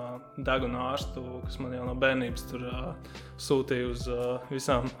un degunu ārstu, kas man jau no bērnības tur sūtīja uz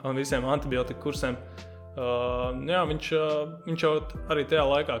visiem antibiotiku kursiem. Viņš jau arī tajā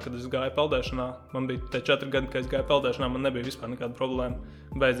laikā, kad es gāju peldēšanā, man bija te 4 gadi, kad es gāju peldēšanā, man nebija vispār nekāda problēma.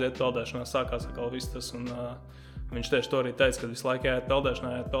 Beidz iet peldēšanā, sākās atkal viss tas, un viņš tieši to arī teica, ka visu laiku jāiet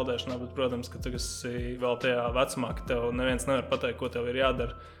peldēšanā, bet, protams, ka tu esi vēl tajā vecumā, ka tev neviens nevar pateikt, ko tev ir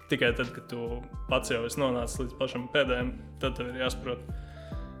jādara. Tikai tad, kad tu pats jau esi nonācis līdz pašam pēdējiem, tad tev ir jāsaprot.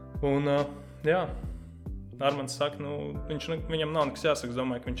 Un, Armands saka, viņam nav nekas jāsaka, es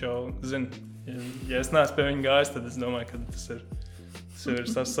domāju, ka viņš jau zina. Ja es neesmu pie viņa gājis, tad es domāju, ka tas ir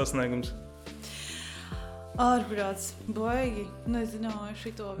sasniegums. Ārprāts, baigi, nezināju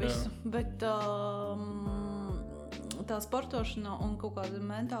šito visu, bet tā sportošana un kaut kāda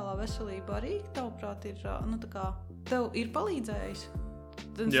mentālā veselība arī, tavuprāt, ir, tev ir palīdzējis?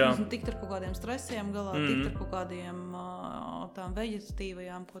 Tikt ar kaut kādiem stresiem galā, tikt ar kaut kādiem tām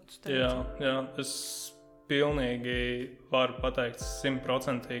vegetatīvajām, ko tu teici? Jā, es pilnīgi varu pateikt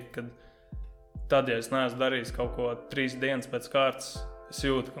 100%, kad tad, ja es neesmu darījis kaut ko 3 dienas pēc kārtas, es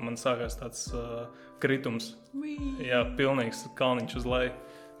jūtu, ka man sākās tāds kritums. Jā, pilnīgs kalniņš uz leju.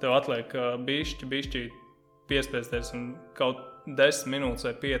 Tev atliek bišķi piespiesties un kaut 10 minūtes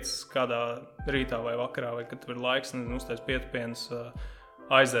vai 5 kādā rītā vai vakarā, vai kad tev ir laiks, uztais pietupienus,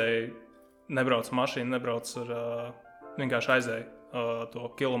 aizēji, nebrauc mašīnu, nebrauc ar vienkārši aizēji to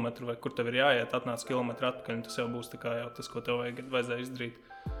kilometru, vai kur tev ir jāiet, atnāc kilometru atpakaļ, un tas jau būs jau tas, ko tev vajadzēja izdarīt.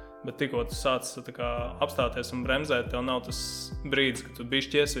 Bet tikko tu sāc apstāties un bremzēt, tev nav tas brīdis, kad tu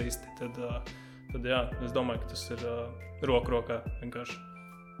bišķi iesvīsti, tad jā, es domāju, ka tas ir roku rokā vienkārši.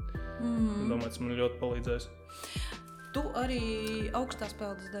 Es domāju, tas man ļoti palīdzēs. Tu arī augstās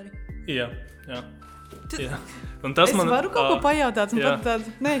peldes dari? Jā. Un tas man varu kaut ko pajautāt, un pat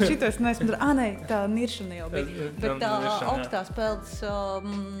tādu, šito es neesmu darīt. Tā niršana jau bija, bet tā augstās peldes...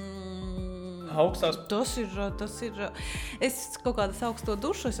 Augstās. Tas ir. Es kaut kādas augsto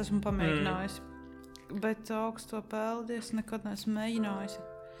dušu esmu pamēģinājis, bet augsto peldi es nekad neesmu mēģinājis.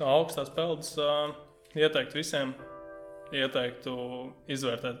 Augstās peldes ieteiktu visiem. Ieteiktu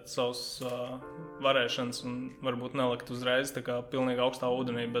izvērtēt savus varēšanas un varbūt nelikt uzreiz pilnīgi augstā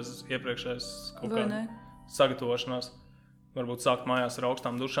ūdenī bez iepriekšējas kaut kā sagatavošanās. Varbūt sākt mājās ar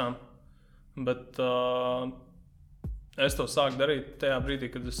augstām dušām. Bet es to sāku darīt tajā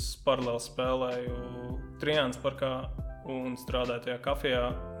brīdī, kad es paralēli spēlēju Trijānas parkā un strādāju tajā kafijā,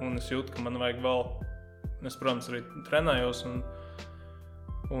 un es jūtu, ka man vajag vēl. Es, protams, arī trenējos,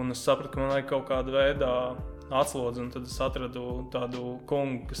 un es sapratu, ka man vajag kaut kādu veidā atslodzi, un tad es atradu tādu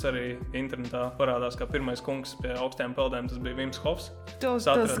kungu, kas arī internetā parādās kā pirmais kungs pie augstiem peldēm, tas bija Vims Hofs.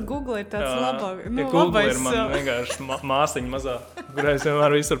 Tas Google ir tāds labāk. Google ir man vienkārši māsiņa mazā, kurai es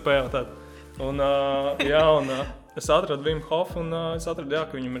vienmēr visur pajautāt. Un es atradu Vim Hofu, un es atradu,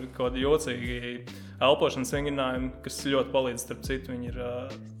 ka viņam ir kaut kādi jocīgi elpošanas vingrinājumi, kas ļoti palīdz, starp citu. Viņi ir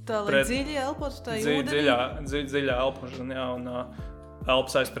tā, lai dziļi elpot, tā ūdenī? Dziļā elpošana, jā, un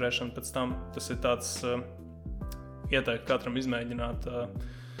elpas aizturēšana pēc tam. Tas ir tāds ieteikt katram izmēģināt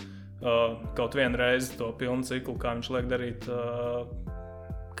kaut vienu reizi to pilnu ciklu, kā viņš liek darīt.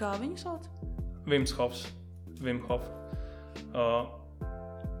 Kā viņu sauc? Vims Hofs. Vim Hof.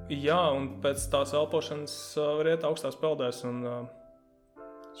 Jā, un pēc tās elpošanas var iet augstās peldēs, un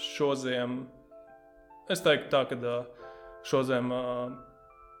šoziem, es teiktu tā, ka šoziem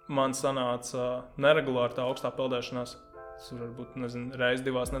man sanāca neregulāri tā augstā peldēšanās. Tas varbūt, nezinu, reiz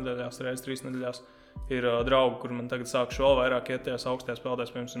 2 nedēļās, reiz 3 nedēļās. Ir draugi, kur man tagad sākuši vēl vairāk iet tajās augstajās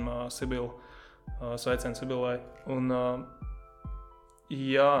peldēs, piemēram, Sibila, sveicienu Sibilai. Un,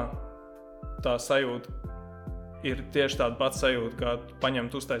 jā, tā sajūta ir tieši tāda pati sajūta, kā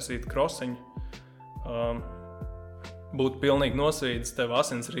paņemt uztaisīt krosiņu. Būt pilnīgi nosvīdis, tev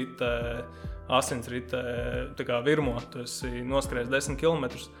asinsritē tā kā virmo, tu esi noskrējis 10 km,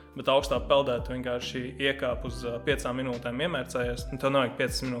 bet augstā peldē tu vienkārši iekāp uz 5 minūtēm iemērcējies. Tev nevajag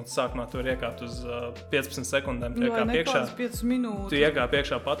 5 minūtes sākumā, tu vari iekāpt uz 15 sekundēm, tu iekāp iekšā. 5 minūtes. Tu iekāp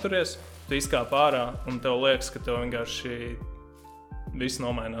iekšā paturies, tu izkāp ārā un tev liekas, ka tev vienkārši viss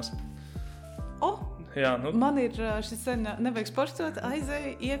nomainās. Jā, nu, man ir šis nevajag sportot,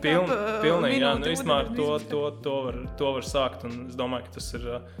 aizēju, iekāp pilnīgi, jā, minūti, to var sākt, un es domāju, ka tas ir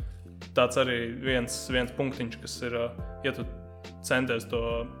tāds arī viens punktiņš, kas ir, ja tu centies to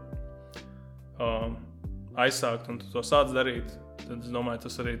aizsākt un tu to sāc darīt, tad es domāju,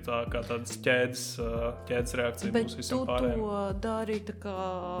 tas arī tā kā tāds ķēdes reakcija būs visam pārējiem. Bet tu to dari tā kā,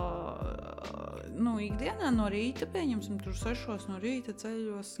 ikdienā no rīta, pieņemsim, tur 6 no rīta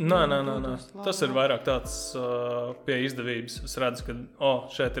ceļos? Nē. Tas ir vairāk tāds pie izdevības. Es redzu, ka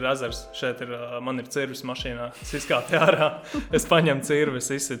šeit ir ezers, man ir cirvis mašīnā, es izkāpu ārā, es paņemu cirvi, es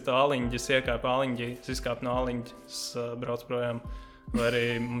izsitu āliņģi, es iekāpu āliņģi, es izkāpu no āliņģi, es braucu projām. Vai arī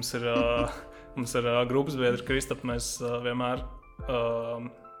mums ir grupas biedri Kristap, mēs vienmēr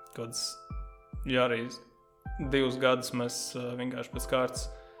kāds, arī 2 gadus mēs vienkārši pēc kārtas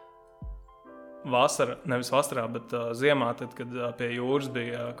nevis vasarā, bet ziemā, tad, kad pie jūras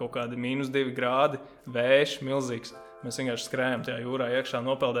bija kaut kādi -2 grādi, vējš milzīgs, mēs vienkārši skrējām tajā jūrā iekšā,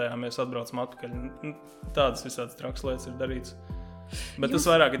 nopeldējāmies, atbraucam atpakaļ. Tādas visādas trakas lietas ir darīts. Bet tas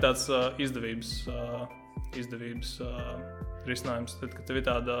vairāk ir tāds izdevības risinājums. Tad, kad tev ir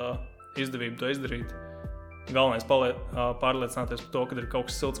tāda izdevība to izdarīt, galvenais pārliecināties par to, ka ir kaut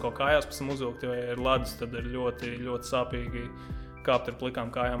kas silts, ko kājās pēc tam uzvilkt, jo, ja ir ledus, tad ir ļoti, ļoti sāpīgi kāpt ar plikām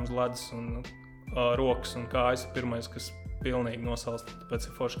kājām uz ledus, un rokas un kājas ir pirmais, kas pilnīgi nosalst. Tāpēc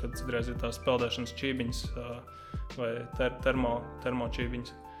ir forši, kad citreiz ir tās peldēšanas čībiņas vai termo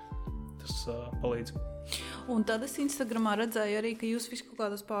čībiņas. Tas palīdz. Un tad es Instagramā redzēju arī, ka jūs visu kaut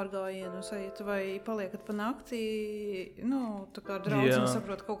kādas pārgājienus ejat vai paliekat pa naktī, tā kā draudzene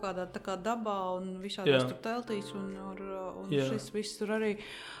saprot kaut kādā tā kā dabā un visādās tur teltīs un šis viss tur arī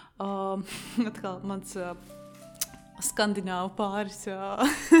atkal mans skandināvu pāris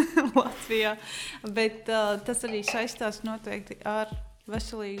Latvijā, bet tas arī saistās noteikti ar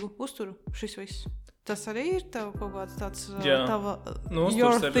veselīgu uzturu šis viss. Tas arī ir tev kaut kāds tāds tava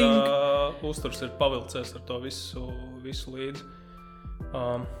your thing? Uzturs ir pavilcies ar to visu līdzi.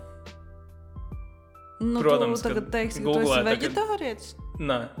 Protams, tu tagad teiksi, ka tu esi veģetārietis?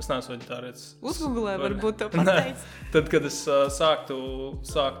 Nē, es neesmu veģetārietis. Uzgooglē varbūt tev pateic. Tad, kad es sāktu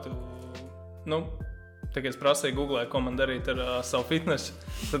kad es prasīju Googlē, ko man darīt ar savu fitnesu,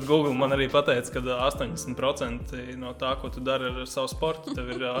 tad Google man arī pateica, ka 80% no tā, ko tu dari ar savu sportu, tev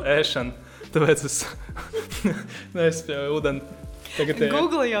ir ēšana. Tāpēc es nespēju ūdeni.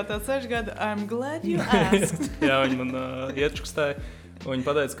 Google jau tā 6 gadu, I'm glad you asked. Jā, viņi man iečukstēja. Viņi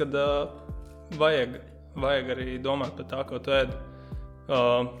pateica, ka vajag arī domāt par tā, ko tu ēd.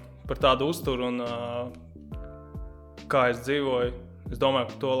 Par tādu uzturu un kā es dzīvoju. Es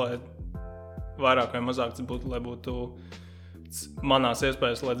domāju par to, lai vairāk vai mazāk tas būtu, lai būtu manās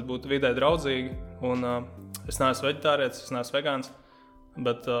iespējas, lai tas būtu vidē draudzīgi. Un es neesmu veģetārietis, es neesmu vegāns,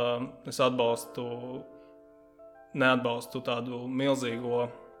 bet es neatbalstu tādu milzīgo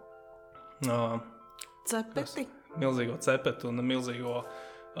cepeti. Milzīgo cepetu un milzīgo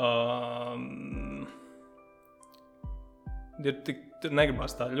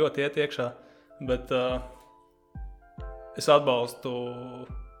negribās tā ļoti iet iekšā, bet es atbalstu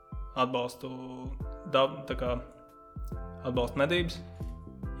medības,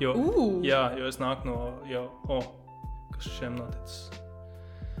 jo es nāku no, kas šiem noticis?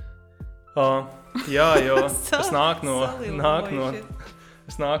 Jo es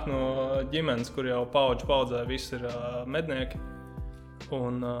nāku no ģimenes, kur jau paudzē visi ir mednieki,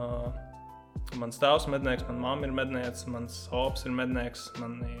 un mans tēvs ir mednieks, man mamma ir mednieks, mans ops ir mednieks,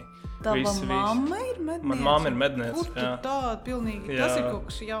 mamma ir mednieks? Man mamma ir mednieks, jā. Kur tu tāda pilnīgi? Tas ir kaut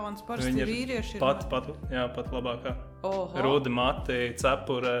kas jauns, parasti vīrieši ir. Pat labākā. Rudi mati,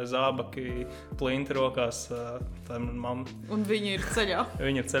 cepure, zābaki, plinti rokās, tā ir mana mamma. Un viņa ir ceļā?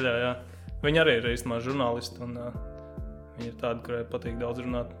 Viņa ir ceļā, jā. Viņa arī ir īstenībā žurnālisti, un viņa ir tāda, kurai patīk daudz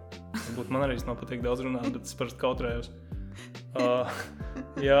runāt. Varbūt man arī īstenībā patīk daudz runāt, bet es parasti kautrējos.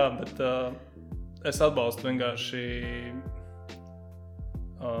 Jā, bet es atbalstu vienkārši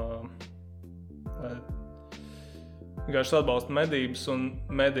lai vienkārši atbalsta medības un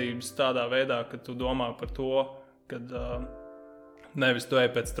medības tādā veidā, ka tu domā par to, kad nevis tu ej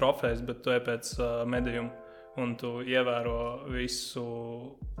pēc trofejas, bet tu ej pēc medījuma un tu ievēro visu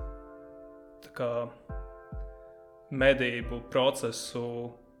tā kā medību procesu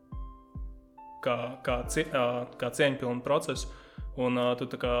kā cieņpilnu procesu un tu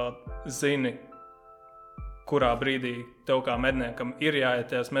tā kā zini, kurā brīdī tev kā medniekam ir jāiet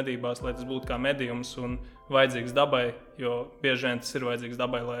tajās medībās, lai tas būtu kā medījums un vajadzīgs dabai, jo bieži vien tas ir vajadzīgs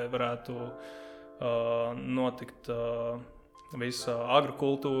dabai, lai varētu notikt visa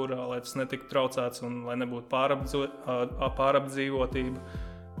agrokultūra, lai tas netiktu traucēts un lai nebūtu pārapdzīvotība.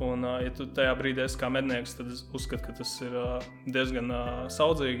 Un, ja tu tajā brīdī esi kā mednieks, tad es uzskatu, ka tas ir diezgan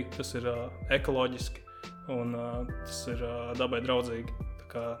saudzīgi, tas ir ekoloģiski un tas ir dabai draudzīgi.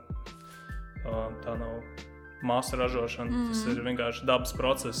 Tā nav masu ražošana, tas ir vienkārši dabas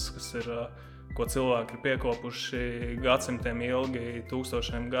process, kas ir, ko cilvēki ir piekopuši gadsimtiem ilgi,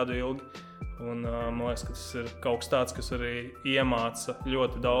 tūkstošiem gadu ilgi. Un man liekas, ka tas ir kaut kas tāds, kas arī iemāca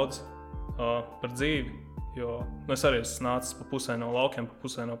ļoti daudz par dzīvi. Jo es arī esmu nācis pa pusē no laukiem, pa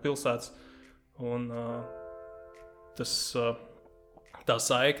pusē no pilsētas. Un tā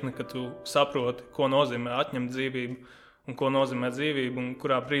saikne, ka tu saproti, ko nozīmē atņemt dzīvību un ko nozīmē dzīvību un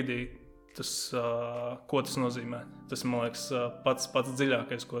kurā brīdī ko tas nozīmē. Tas, man liekas, pats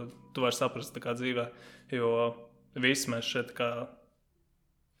dziļākais, ko tu vari saprast tā kā dzīvē. Jo visi mēs šeit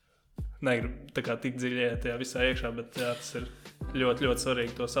negribu tā kā tik dziļi iet tajā visā iekšā, bet jā, tas ir ļoti, ļoti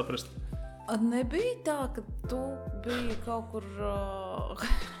svarīgi to saprast. Nebija tā, ka tu biji kaut kur,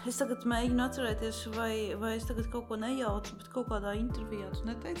 es tagad mēģinu atcerēties, vai es tagad kaut ko nejaucu, bet kaut kādā intervijā tu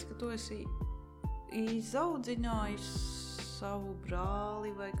neteici, ka tu esi izaudzinājusi savu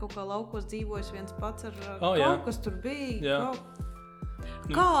brāli vai kaut kā laukos dzīvojis viens pats ar kaut kas tur bija.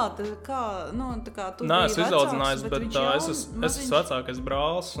 Tā kā tu biji esmu izaudzinājis, bet es esmu vecākais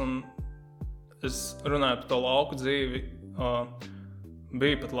brālis un es runāju par to lauku dzīvi.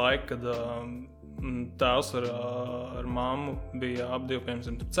 Bija pat laika, kad tēvs ar mammu bija ap 2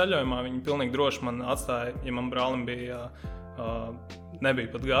 ceļojumā. Viņi pilnīgi droši man atstāja, ja man brālim bija, nebija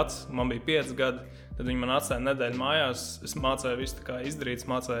pat gads, man bija 5 gadi, tad viņi man atstāja nedēļu mājās. Es mācēju visu tā kā izdarīts,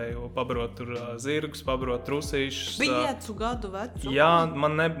 mācēju pabarot tur zirgus, pabarot trusīšus. 5 gadu vecu? Jā,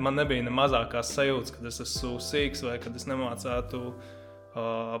 man nebija ne mazākās sajūtas, kad es esmu sīks vai kad es nemācētu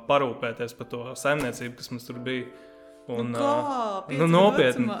parūpēties par to saimniecību, kas mums tur bija. Un,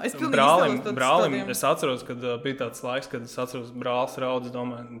 nopietni, brālim, es atceros, kad bija tāds laiks, kad es atceros brālis raud, es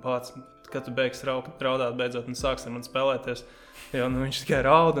domāju, pats, kad tu beigsi raudāt beidzot un sāks ar mani spēlēties, jo viņš tikai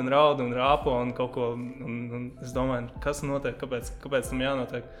raud un rāpo un kaut ko, un es domāju, kas notiek, kāpēc tam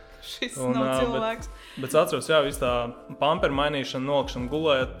jānotiek. Šis nav cilvēks. Bet atceros, jā, visu tā pamperu mainīšana, nolikšana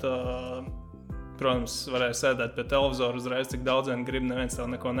gulēt, protams, varēja sēdēt pie televizora uzreiz, cik daudz vien grib, neviens tev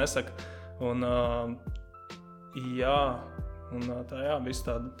neko nesaka. Un, jā, un viss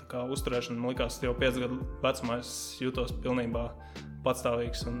tā kā uzturēšana, man likās, jau 5 gadu vecumā es jūtos pilnībā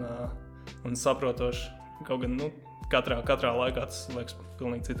patstāvīgs un saprotošs. Kaut gan, katrā laikā tas liekas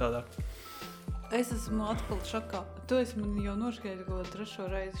pilnīgi citādāk. Es esmu atkal šokā. Tu esi man jau nošķiet kaut ko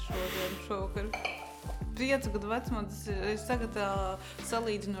 3. reizi šovakar. 5 gadu vecumā, es tagad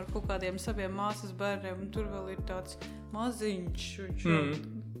salīdzinu ar kaut kādiem saviem māsas bērniem, un tur vēl ir tāds maziņš.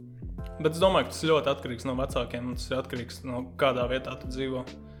 Bet es domāju, ka tas ļoti atkarīgs no vecākiem, un tas ir atkarīgs no kādā vietā tu dzīvo.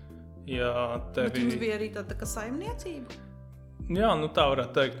 Bet jums bija arī tāda kā saimniecība? Jā, tā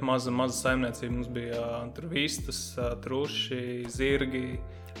varētu teikt, maza saimniecība. Mums bija tur vistas, truši, zirgi.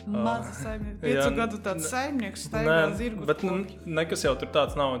 Maza saimniecība. 5 gadu tāds saimnieks staigā zirgu. Bet nekas jau tur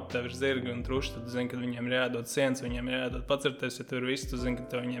tāds nav, tev ir zirgi un truši, tad zini, ka viņiem ir jādod siens, viņiem ir jādod pacerties, ja tev ir viss, tu zini, ka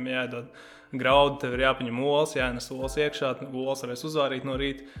tev viņiem ir jādod graudi, tev ir jāpaņem olas, jānes olas iekšā, olas varēs uzvārīt no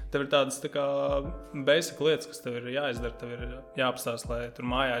rīta. Tev ir tādas tā kā basic lietas, kas tev ir jāizdara, tev ir jāapstāst, lai tur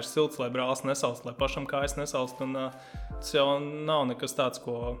mājā ir silts, lai brālis nesalst, lai pašam kājas nesalst, un tas jau nav nekas tāds,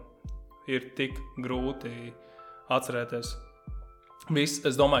 ko ir tik grūti atcerēties.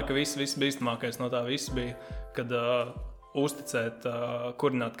 Es domāju, ka viss bīstamākais no tā viss bija, kad uzticēt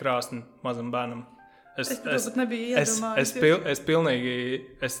kurināt krāsni mazam bērnam. Es nebiju iedomājusies.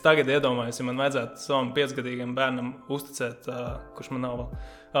 Es tagad iedomājos, ja man vajadzētu savam 5-gadīgam bērnam uzticēt, kurš man nav vēl,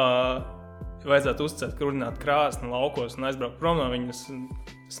 vajadzētu uzticēt kurināt krāsni laukos un aizbraukt prom no viņas.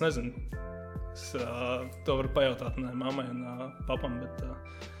 Es nezinu, to varu pajautāt mammai un papam, bet...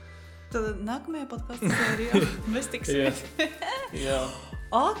 Tad nākamajā podkāstu sērijā mēs tiksimies. Jā.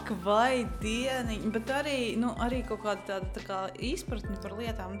 Ak, vai dieniņ, bet arī kaut kāda tāda tā kā izpratne par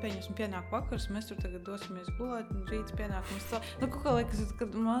lietām, pieņemsim pienāk vakars, mēs tur tagad dosimies gulēt, un rīts pienāk mums tā. Kaut kā liekas,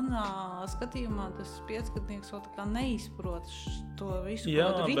 kad manā skatījumā tas 5-gadnieks vēl tā kā neizprot to visu, jā,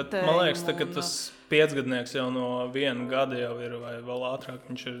 ko bet man liekas, ka tas 5-gadnieks jau no 1 gada jau ir, vai vēl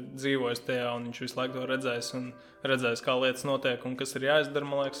ātrāk, viņš ir dzīvojis tajā, un viņš visu laiku to redzējis, kā lietas notiek, un kas ir jāizdara,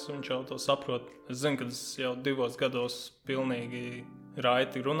 man liekas, viņš jau to saprot. Es zinu, ka es jau 2 gados pilnīgi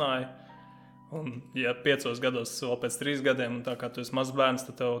raiti runāju, un ja 5 gados, vēl pēc 3 gadiem, un tā kā tu esi mazs bērns,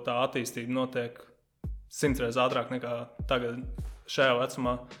 tad tev tā attīstība notiek 100 reizes ātrāk nekā tagad šajā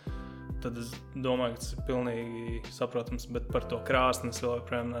vecumā, tad es domāju, ka tas ir pilnīgi saprotams, bet par to krāsni es vēl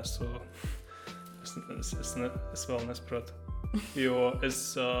joprojām es vēl nesaprotu. Jo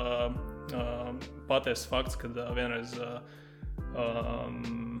es patiesas fakts, kad vienreiz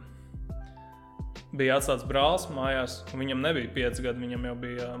bija atstāts brālis mājās, un viņam nebija 5 gadi, viņam jau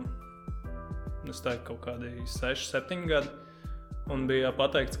bija, es teiktu, kaut kādi 6-7 gadi, un bija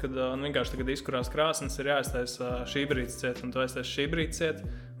pateikts, ka vienkārši tagad izkurās krāsnes, ir jāiztaisa šī brīdis ciet, un tu aiztaisi šī brīdis ciet,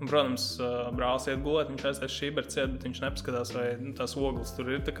 un, protams, brālis iet gulēt, viņš aiztaisi šī brīdis ciet, bet viņš nepaskatās, vai tās ogles tur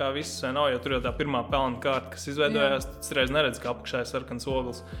ir tā kā viss, vai nav, jo tur jau tā pirmā pelna kārta, kas izveidojās, tad reiz neredz, ka apakšā ir sarkans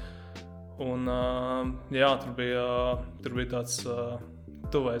ogles. Un, jā, tur bija tāds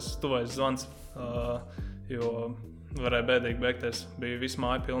tuvais zvans, jo varēja bēdīgi beigties. Bija visu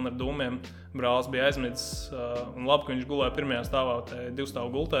māju pilna ar dūmiem, brālis bija aizmidzis, un labi, ka viņš gulēja pirmajā stāvā 2-stāvu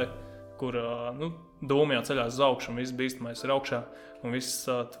gultē, kur dūmi jau ceļās uz augšu, un viss bīstamais ir augšā, un viss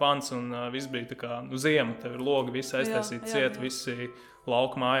tvans, un viss bija tā kā ziema, tev ir logi, visi aiztaisīti ciet, visi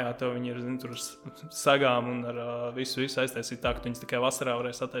lauka mājā, tev viņi ir, tur sagām un ar visu aiztaisīti tā, ka viņas tikai vasarā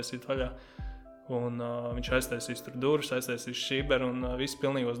varēs ataisīt vaļā. Un viņš aiztaisīs tur durvis, aiztaisīs šīberu, un viss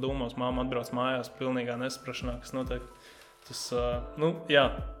pilnīgos dūmos. Māma atbrauc mājās pilnīgā nesaprašanā, kas notiek. Tas, jā,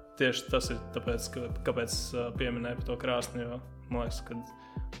 tieši tas ir tāpēc, kāpēc pieminēju par to krāsni, jo man liekas, kad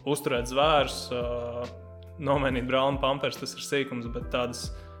uzturēt zvērus, nomainīt brālnu pampers, tas ir sīkums, bet tādas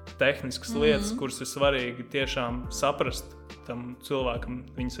tehniskas lietas, kuras ir svarīgi tiešām saprast tam cilvēkam,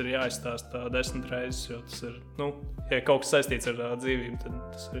 viņas ir jāizstāsta 10 reizes, jo tas ir, ja kaut kas saistīts ar dzīvību, tad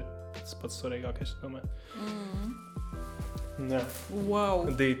tas ir tas pats svarīgākais, es domāju. Jā. Wow.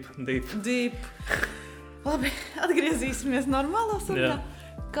 Deep. Labi, atgriezīsimies normālā sarunā.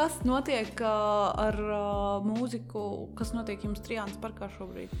 Kas notiek ar mūziku, kas notiek jums Trijānas parkā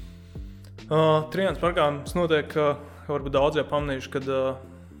šobrīd? Trijānas parkā mums notiek, varbūt daudz jau pamanījuši, kad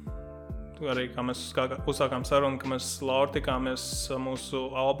arī kā mēs uzsākām sarunu, ka mēs Lauru tikāmies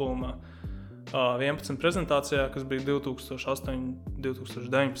mūsu albuma 11 prezentācijā, kas bija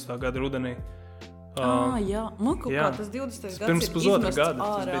 2019. gada rudenī. Jā, man kaut kā tas 20. gads pirms ir pusotra izmests gada,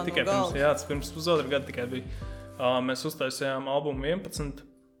 tas bija tikai galvas. pirms pusotra gada tikai bija. Mēs uztaisījām albumu 11,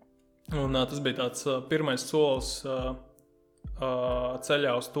 un tas bija tāds pirmais solis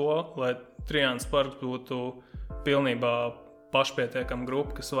ceļā uz to, lai Trijānas parks būtu pilnībā pašpietiekama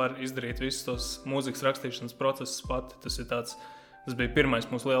grupa, kas var izdarīt visus tos mūzikas rakstīšanas procesus pati. Tas bija pirmais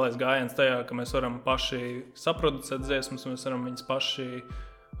mūsu lielais gājiens tajā, ka mēs varam paši saproducēt dziesmas, mēs varam viņas paši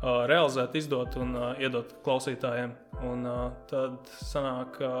realizēt, izdot un iedot klausītājiem. Un tad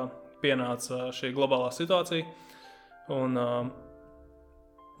sanāk, pienāca šī globālā situācija, un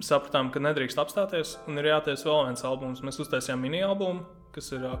sapratām, ka nedrīkst apstāties, un ir jātaisa vēl viens albums. Mēs uztaisījām mini-albumu,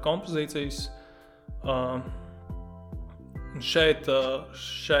 kas ir kompozīcijas. Šeit,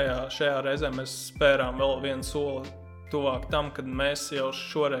 šajā reizē mēs spērām vēl vienu soli tuvāk tam, kad mēs jau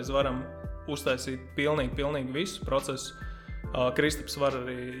šoreiz varam uztaisīt pilnīgi visu procesu. Kristaps var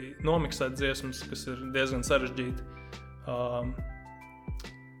arī nomiksēt dziesmas, kas ir diezgan sarežģīti.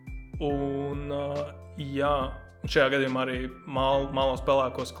 Jā, šajā gadījumā arī Mālos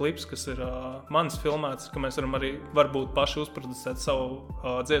pelēkos klips, kas ir manis filmēts, ka mēs varam arī varbūt paši uzproducēt savu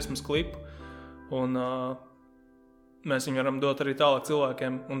dziesmas klipu. Un mēs viņu varam dot arī tālāk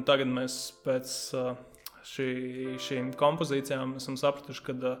cilvēkiem. Un tagad mēs pēc šīm kompozīcijām esam sapratuši,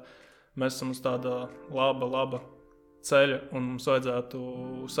 ka mēs esam uz tāda laba ceļa, un mums vajadzētu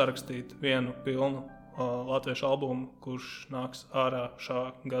sarakstīt vienu pilnu latviešu albumu, kurš nāks ārā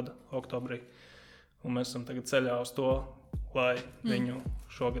šā gada oktobrī. Un mēs esam tagad ceļā uz to, lai viņu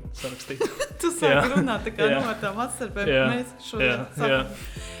šogad sarakstītu. Tu sāki runāt tā kā no tām atstarpēm, mēs šodien sakam.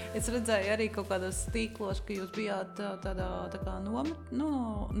 Es redzēju arī kaut kādos tīklos, ka jūs bijāt tādā tā kā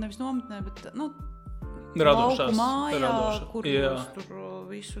nevis nometnē, bet lauku mājā, kur jūs tur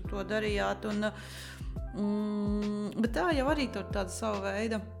visu to darījāt. Bet tā jau arī tur tāda sava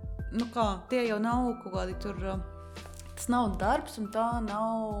veida, tie jau nav kaut kādi tur tas nav darbs un tā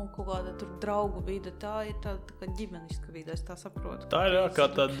nav kaut kāda tur draugu vide, tā ir tā kā ģimeniska vide, es tā saprotu. Tā ir kā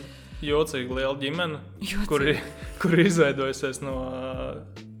tāda jocīga liela ģimene, kur izveidojusies no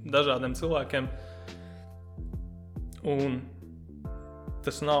dažādiem cilvēkiem. Un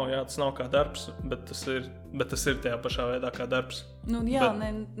tas nav kā darbs, bet tas ir tajā pašā veidā kā darbs. Nu jā,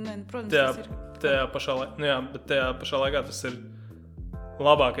 protams, tas ir. Tajā pašā laikā tas ir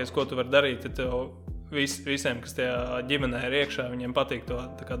labākais, ko tu vari darīt, ja tev visiem, kas tajā ģimenē ir iekšā, viņiem patīk to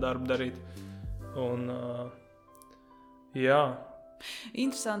tā kā darbu darīt. Un, jā.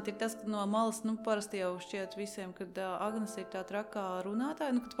 Interesanti ir tas, ka no malas, parasti jau šķiet visiem, kad Agnes ir tā trakā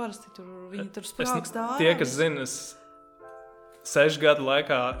runātāja, kad parasti viņi tur sprākst ārā. Tie, kas zina, es 6 gadu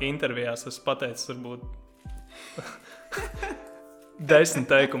laikā intervijās esmu pateicis varbūt 10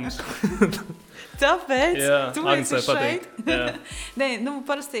 teikumus. Tāpēc tu esi Agnesai šeit. Nē,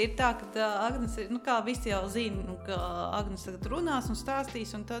 parasti ir tā, ka Agnes ir, kā visi jau zina, ka Agnes tagad runās un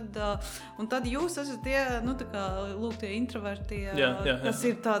stāstīs, un tad jūs esat tie, tā kā, lūk, tie introvertie, kas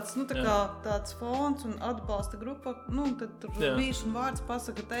ir tāds, tāds fons un atbalsta grupa, tad tur vīrs un vārds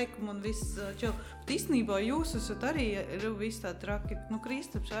pasaka teikumu un viss čau. Bet īstenībā jūs esat arī visi tā traki,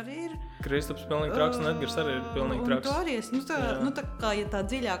 Kristaps arī ir. Kristaps pilnīgi traks un Edgars arī ir pilnīgi traks. Un tu arī esi, tā kā, ja tā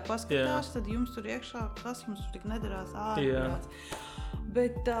dziļāk paskatās, tad jums tur iekšā, kas jums tur tik nedarās ārprāts.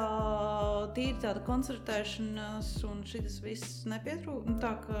 Bet tīri tāda koncertēšanas un šitas viss nepietrūkst?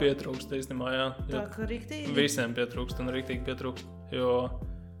 Pietrūkst īstenībā, jā. Tā kā riktīgi? Visiem pietrūkst un riktīgi pietrūkst, jo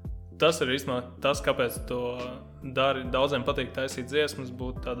tas ir īstenībā tas, kāpēc to dari. Daudziem patīk taisīt dziesmas,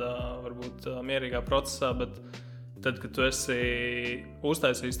 būt tādā, varbūt, mierīgā procesā, bet tad, kad tu esi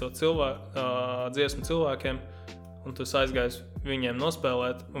uztaisījis to dziesmu cilvēkiem, un tu aizgājis viņiem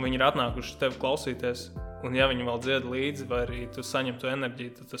nospēlēt, un viņi ir atnākuši tevi klausīties, un ja viņi vēl dzied līdzi, vai arī tu saņem to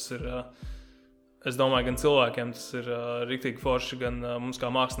enerģiju, tad tas ir, es domāju, gan cilvēkiem tas ir riktīgi forši, gan mums kā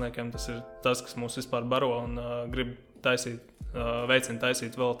māksliniekiem tas ir tas, kas mūs vispār baro un grib taisīt, veicina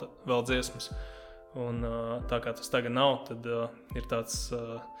taisīt vēl dziesmas. Un tā kā tas tagad nav, tad ir tāds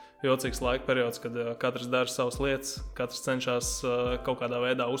jocīgs laika periods, kad katrs dara savas lietas, katrs cenšas kaut kādā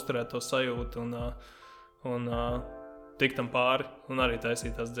veidā uzturēt to sajūtu un tikt tam pāri un arī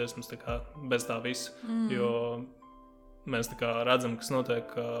taisīt tās dziesmas tā kā bez tā visa. Jo mēs tā kā redzam, kas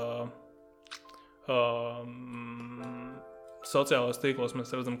notiek sociālajos tīklos,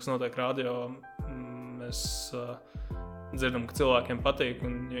 mēs redzam, kas notiek radio, mēs dzirdam, ka cilvēkiem patīk,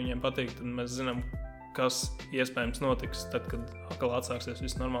 un ja viņiem patīk, tad mēs zinām, kas iespējams notiks tad, kad atkal atsāksies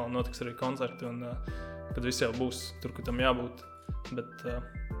viss normāli, notiks arī koncerti, un kad viss jau būs tur, kur tam jābūt. Bet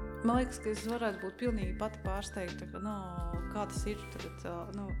man liekas, ka es varētu būt pilnīgi pati pārsteigta, ka, kā tas ir tagad,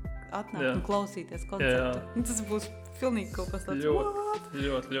 atnākt un klausīties koncertu. Tas būs pilnīgi kaut kas tāds.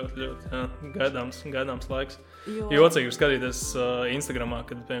 Ļoti, jā. Gaidāms laiks. Jocīgi ir skatīties Instagramā,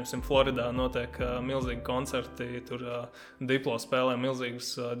 kad, piemēram, Floridā notiek milzīgi koncerti, tur Diplo spēlē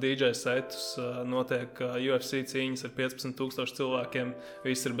milzīgus DJ setus, notiek UFC cīņas ar 15,000 cilvēkiem,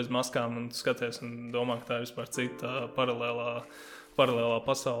 viss ir bez maskām, un tu skaties un domā, ka tā ir vispār cita paralēlā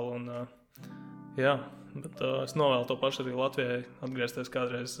pasaule. Un, jā, bet es novēlu to pašu arī Latvijai atgriezties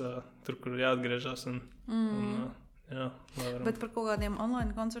kādreiz tur, kur jāatgriežas. Jā, bet par kaut kādiem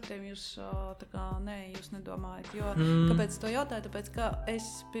online koncertiem jūs jūs nedomājat, jo kāpēc to jautāju? Tāpēc, ka es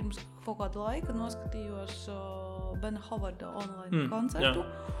pirms kaut kāda laika noskatījos Bena Hovarda online koncertu,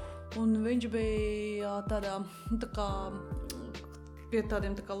 un viņš bija tādā, pie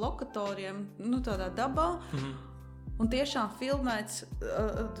tādiem lokatoriem, tādā dabā, un tiešām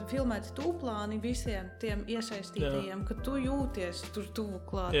filmēts tūplāni visiem tiem iesaistītajiem, ka tu jūties tur tuvu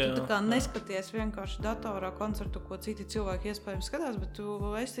klāt. Tu tā kā neskaties vienkārši datorā koncertu, ko citi cilvēki iespējams skatās, bet tu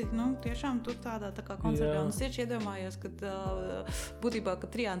esi, tiešām tur tādā tā kā koncertā. Un es tieši iedomājos, ka būtībā,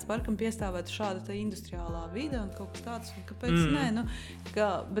 ka Trijānas parkam piestāvētu šāda tā industriālā vide un kaut kas tāds, un kāpēc nē,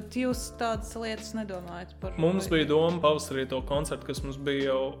 bet jūs tādas lietas nedomājat par... Mums bija doma pavasarī to koncertu, kas mums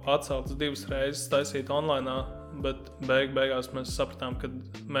bija jau atcelts 2 reizes taisīt online, bet beigās mēs sapratām, ka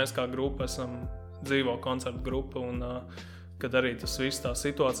mēs kā grupa esam dzīvo koncertu grupa, un kad arī tas viss tā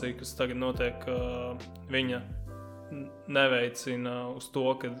situācija, kas tagad notiek, viņa neveicina uz to,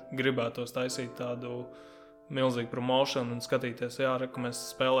 ka gribētos taisīt tādu milzīgu promošanu un skatīties, ka mēs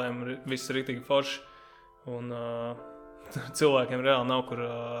spēlējam, viss ir ritīgi forši, un cilvēkiem reāli nav, kur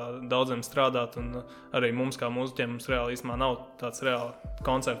daudziem strādāt, un arī mums kā mūziķiem, mums reāli īstenībā nav tāds reāli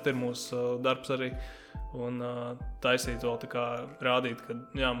koncerti, ir mūsu darbs arī. Un taisīt vēl tā kā rādīt, ka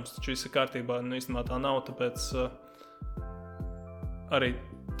mums taču viss ir kārtībā, īstenībā tā nav, tāpēc arī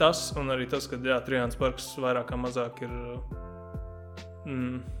tas, ka Trijānas parks vairāk kā mazāk ir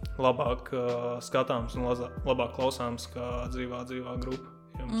labāk skatāms un labāk klausāms kā dzīvā grupa.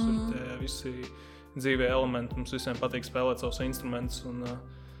 Jo mums ir tie visi dzīvie elementi, mums visiem patīk spēlēt savus instrumentus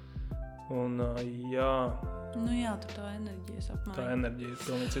un jā. Nu jā, tur tā enerģija apmaiņa. Tā enerģija ir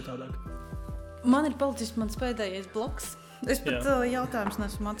pilnīgi citādāk. Man ir palicis mans pēdējais bloks. Es pat jautājums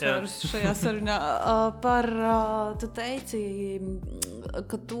nesmu atvērusi šajā sarunā. Tu teici,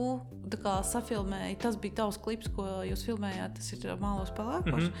 ka tu tā kā safilmēji, tas bija tavs klips, ko jūs filmējāt, tas ir Mālos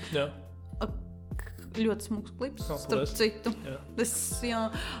pelēkos. Jā. Ļoti smuks klips, starp citu.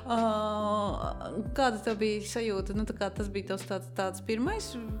 Kāda tev bija sajūta? Nu, tā kā tas bija tāds pirmais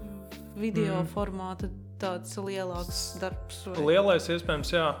video formāta, tāds lielāks darbs? Vai? Lielais,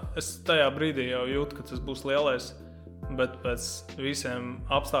 iespējams, jā. Es tajā brīdī jau jūtu, ka tas būs lielais, bet pēc visiem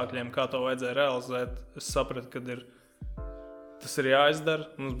apstākļiem, kā to vajadzēja realizēt, es sapratu, ka tas ir jāizdara.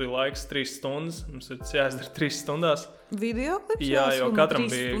 Mums bija laiks 3 stundas, mums ir jāizdara 3 stundās. Video klips? Jā, jo katram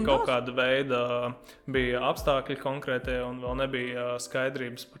bija kaut kāda veida, bija apstākļi konkrētie un vēl nebija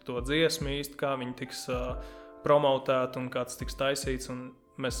skaidrības par to dziesmu īsti, kā viņi tiks promotēti un kā tas tiks taisīts. Un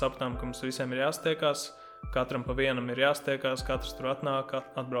mēs sapratām, ka mums visiem ir jāstiekās, katram pa vienam ir jāstiekās, katrs tur atnāk,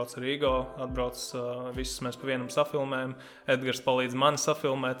 atbrauc ar Igo, atbrauc visus mēs pa vienam safilmējam, Edgars palīdz mani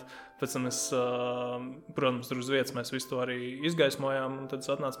safilmēt, pēc tam protams, tur uz vietas mēs visu to arī izgaismojām, un tad es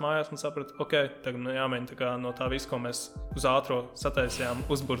atnācu mājās un sapratu, tagad jāmēģina tā kā no tā visu, ko mēs uz ātro sataisījām,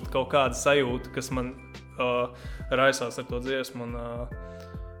 uzburt kaut kādu sajūtu, kas man raisās ar to dziesmu,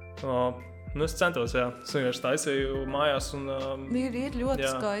 un es centos, jā. Es vienkārši taisīju mājās un ir ļoti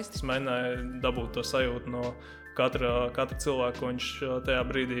skaisti. Es mēģināju dabūt to sajūtu no katra cilvēka, ko viņš tajā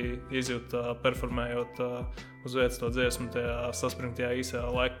brīdī izjūt, performējot uz vietas to dziesmu tajā saspringtajā īsajā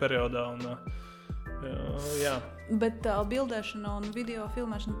laika periodā. Jā. Bet tā bildēšana un video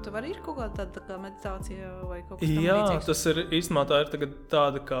filmēšana, tev arī ir kaut kāda tāda kā meditācija vai kaut kas tam Jā, līdzīgs? Tas ir īstenībā tā ir tagad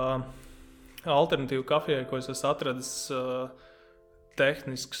tāda kā alternatīva kafijai, ko es esmu atradis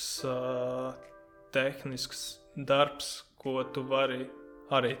tehnisks darbs, ko tu vari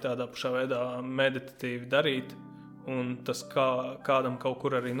arī tādā pašā veidā meditatīvi darīt, un tas kādam kaut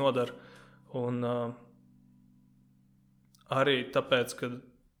kur arī nodara. Un arī tāpēc, ka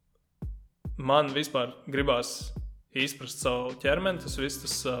man vispār gribās izprast savu ķermeni, tas viss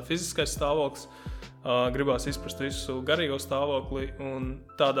tas fiziskais stāvoklis, gribās izprast visu garīgo stāvokli, un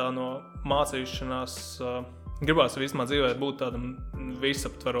tādā no mācīšanās gribās vismaz dzīvē būt tādam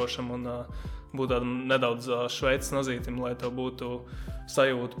visaptverošam un būt tādam nedaudz šveicis nazītim, lai tev būtu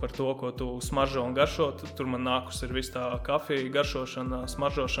sajūta par to, ko tu smaržo un garšo. Tur man nākus ir viss tā kafija, garšošana,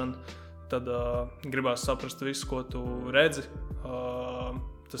 smaržošana. Tad gribās saprast visu, ko tu redzi.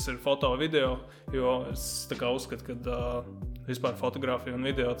 Tas ir foto, video, jo es tā kā uzskatu, ka vispār fotografija un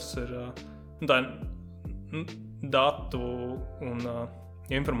video tas ir datu un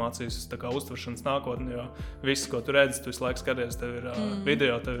informācijas tā kā uztveršanas nākotne, jo viss, ko tu redzi, tu visu laiku skaties, tev ir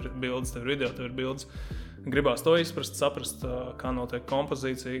video, tev ir bildes, tev ir video, tev ir bildes. Gribās to izprast, saprast, kā notiek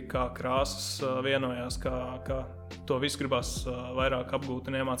kompozīcija, kā krāsas vienojās, kā to visu gribās vairāk apgūt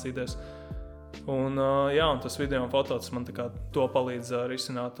un iemācīties. Un tas video un foto, tas man tā kā to palīdz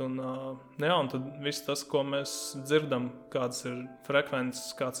risināt. Un tad viss tas, ko mēs dzirdam, kādas ir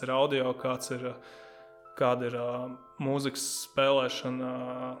frekvences, kāds ir audio, kāda ir mūzikas spēlēšana.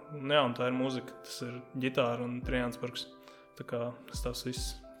 Un tā ir mūzika, tas ir ģitāra un trijansparks. Tā kā tas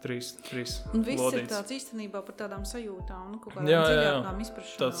viss trīs un viss lodīts. Ir tāds īstenībā par tādām sajūtām, kaut kādām dziļākām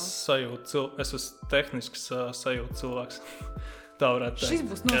izprašanām. Tāds sajūta, es esmu tehnisks sajūta cilvēks. Tā varētu teikt. Šis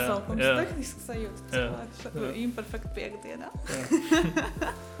būs nosaukums, tehnisks sajūta cilvēks. Imperfekta piekdienā.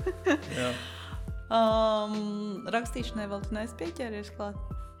 Jā. Rakstīšanai vēl tu neesi pieķēries klāt?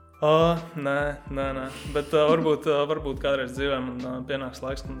 Nē. Bet varbūt kādreiz dzīvē man pienāks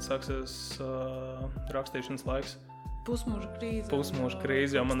laiks, kad sāksies rakstīšanas laiks. Pusmūža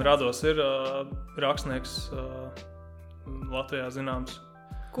krīze, jo man rados ir rakstnieks Latvijā zināms.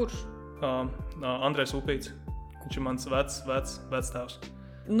 Kurš? Andrejs Upīts. Viņš ir mans vectēvs.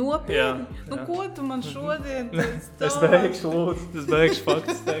 Nopietni? Ko tu man šodien teici? Es beigšu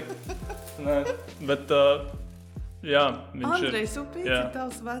faktus teikt. Nē, bet viņš Andrejs Upīts ir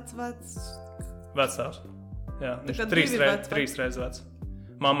tavs vectēvs. Jā, viņš ir 3 reizes vecs.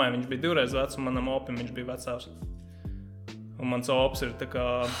 Mammai viņš bija 2 reizes vecs un manam opim viņš bija vectēvs. Un mans ops ir tā kā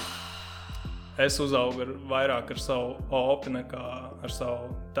es uzaugu vairāk ar savu opi nekā ar savu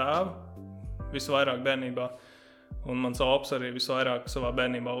tēvu. Visu vairāk bērnībā. Un mans ops arī visu vairāk savā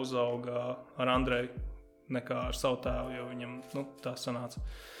bērnībā uzauga ar Andreju nekā ar savu tēvu, jo viņam tā sanāca.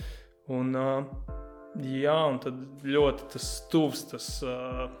 Un tad ļoti tas tuvs,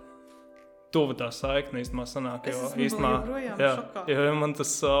 tuva tā saikne īstenībā sanāk. Es esmu joprojām šokā. Jo man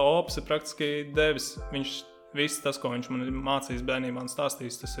tas ops ir praktiski devis, viss tas, ko viņš man ir mācījis bērnībā un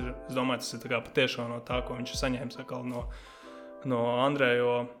stāstījis, tas ir, es domāju, tas ir tā kā patiešām no tā, ko viņš ir saņēmis atkal no Andreja,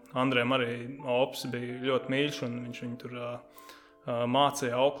 jo Andrejam arī ops bija ļoti mīļš, un viņš viņu tur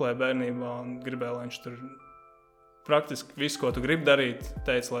mācīja auklē bērnībā un gribēja, lai viņš tur praktiski visu, ko tu gribi darīt,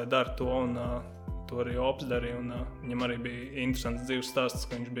 teica, lai dara to, un to arī ops darīja, un viņam arī bija interesants dzīves stāsts,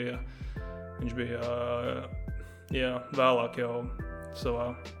 ka viņš bija vēlāk jau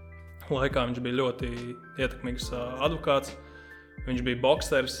savā laikā, viņš bija ļoti ietekmīgs advokāts, viņš bija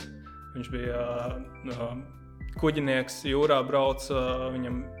bokseris, viņš bija kuģinieks, jūrā brauc,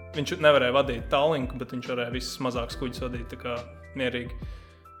 viņš nevarēja vadīt Tallinku, bet viņš varēja visus mazākus kuģus vadīt, tā kā mierīgi.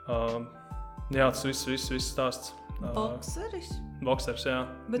 Tas viss stāsts. Bokseris, jā.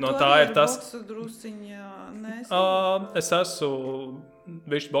 Bet no tu tā arī ir tas. Boksu drusiņā nesi? Es esmu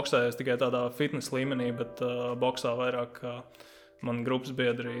bišķi boksējies tikai tādā fitness līmenī, bet boksā vairāk man grupas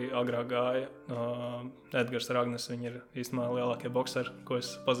biedri agrāk gāja. Edgars Ragnes, viņi ir īstenībā lielākie bokseri, ko es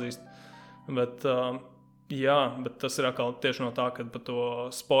pazīstu. Bet bet tas ir atkal tieši no tā, kad par to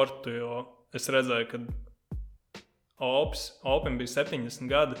sportu, jo es redzēju, ka Opim bija 70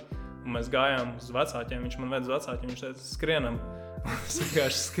 gadi, un mēs gājām uz vecākiem, viņš man ved uz vecākiem, viņš teica, skrienam. Es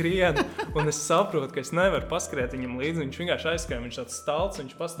vienkārši skrienu, un es saprotu, ka es nevaru paskriet viņam līdzi, viņš vienkārši aizskrēja, viņš tāds stalts,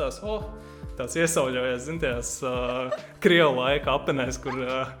 viņš pastās, tāds iesauļojies, tajās Krievu laika apenēs, kur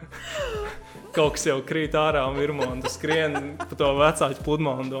kaut kas jau krīt ārā un virmo, un tu skrien pa to vecāķu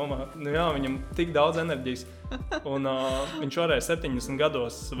pludmali un domā, viņam tik daudz enerģijas, un viņš varēja 70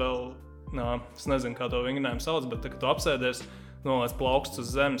 gados vēl, es nezinu, kā to vingrinājumu sauc, bet kad tu apsēdies, nolaic plauksts uz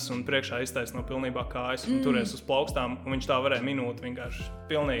zemes un priekšā iztaisno pilnībā kājas un turies uz plaukstām, un viņš tā varēja minūti vienkārši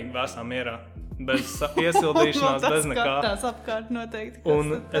pilnīgi vēsā mierā, bez iesildīšanās, bez nekā. Tas apkārt noteikti.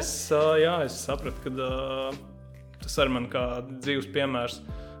 Un es sapratu, ka tas arī man kā dzīves piemērs.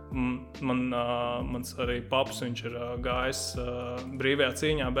 Mans arī paps, viņš ir gājis brīvajā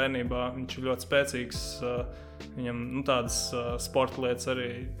cīņā bērnībā, viņš ir ļoti spēcīgs, viņam tādas sporta lietas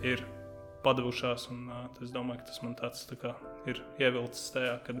arī ir padavušās, un es domāju, ka tas man tāds tā kā ir ievilcis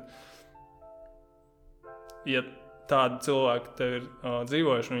tajā, kad ja tādi cilvēki tev ir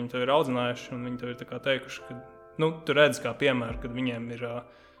dzīvojuši, un viņi tev ir audzinājuši, un viņi tev ir tā kā teikuši, ka tu redzi kā piemēru, kad viņiem ir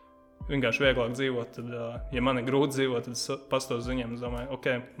vienkārši vieglāk dzīvot, tad, ja man ir grūti dzīvot, tad es pastos uz viņiem, es domāju, ok,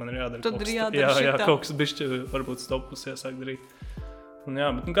 man ir jādara tad kaut kas. Jā, kaut kas bišķi varbūt stopus iesāk darīt. Un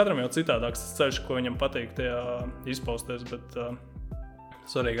bet katram jau citādāks tas ceļš, ko viņam patīk tajā izpausties, bet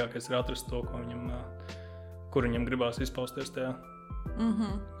svarīgākais ir atrast to, kur viņam gribās izpausties tajā.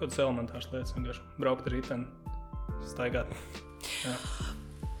 Kādas elementāras lietas, vienkārši braukt ar riteni, staigāt. Jā.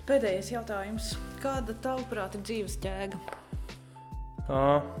 Pēdējais jautājums. Kāda tavuprāt ir dzīves jēga?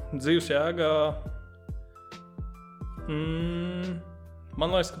 Dzīves jēga...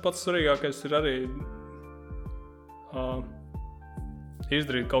 man liekas, ka pats svarīgākais ir arī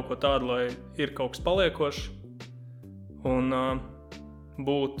izdarīt kaut ko tādu, lai ir kaut kas paliekošs un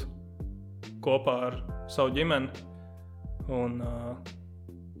būt kopā ar savu ģimeni un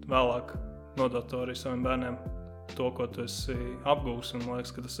vēlāk nodot to arī saviem bērniem, to, ko tu esi apgūs. Un man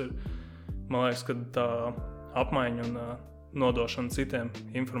liekas, ka tā apmaiņa un nodošana citiem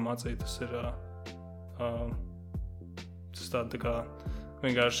informācija, tas ir tas tāda tā kā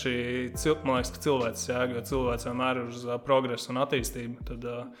vienkārši, man liekas, ka cilvēks jēga, jo cilvēks vienmēr ir uz progresu un attīstību. Tad,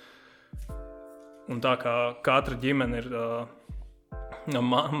 un tā kā katra ģimene ir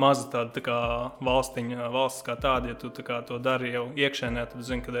maza tāda tā kā valsts kā tāda, ja tu tā kā to dari jau iekšēnē, tad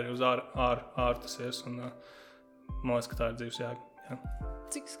zini, kad arī uz ār tas ies. Un man liekas, ka tā ir dzīves jēga. Jā.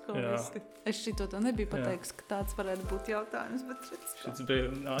 Cik skoliski. Es šito to nebiju pateikusi, ka tāds varētu būt jautājums, bet šis bija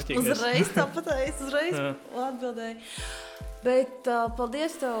āķīgais. Uzreiz tā pateicis, uzreiz atbildēji. Bet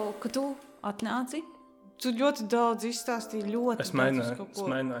paldies tev, ka tu atnāci. Tu ļoti daudz izstāstīji, ļoti es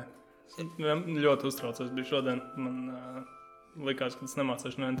mēģināju. Ļoti uztraucos biju šodien. Man likās, ka es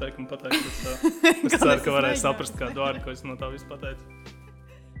nemācēšu nevienu teikumu pateikt, bet es ceru, ka varēju saprast kādu vārdu, ko es no tā visu pateicu.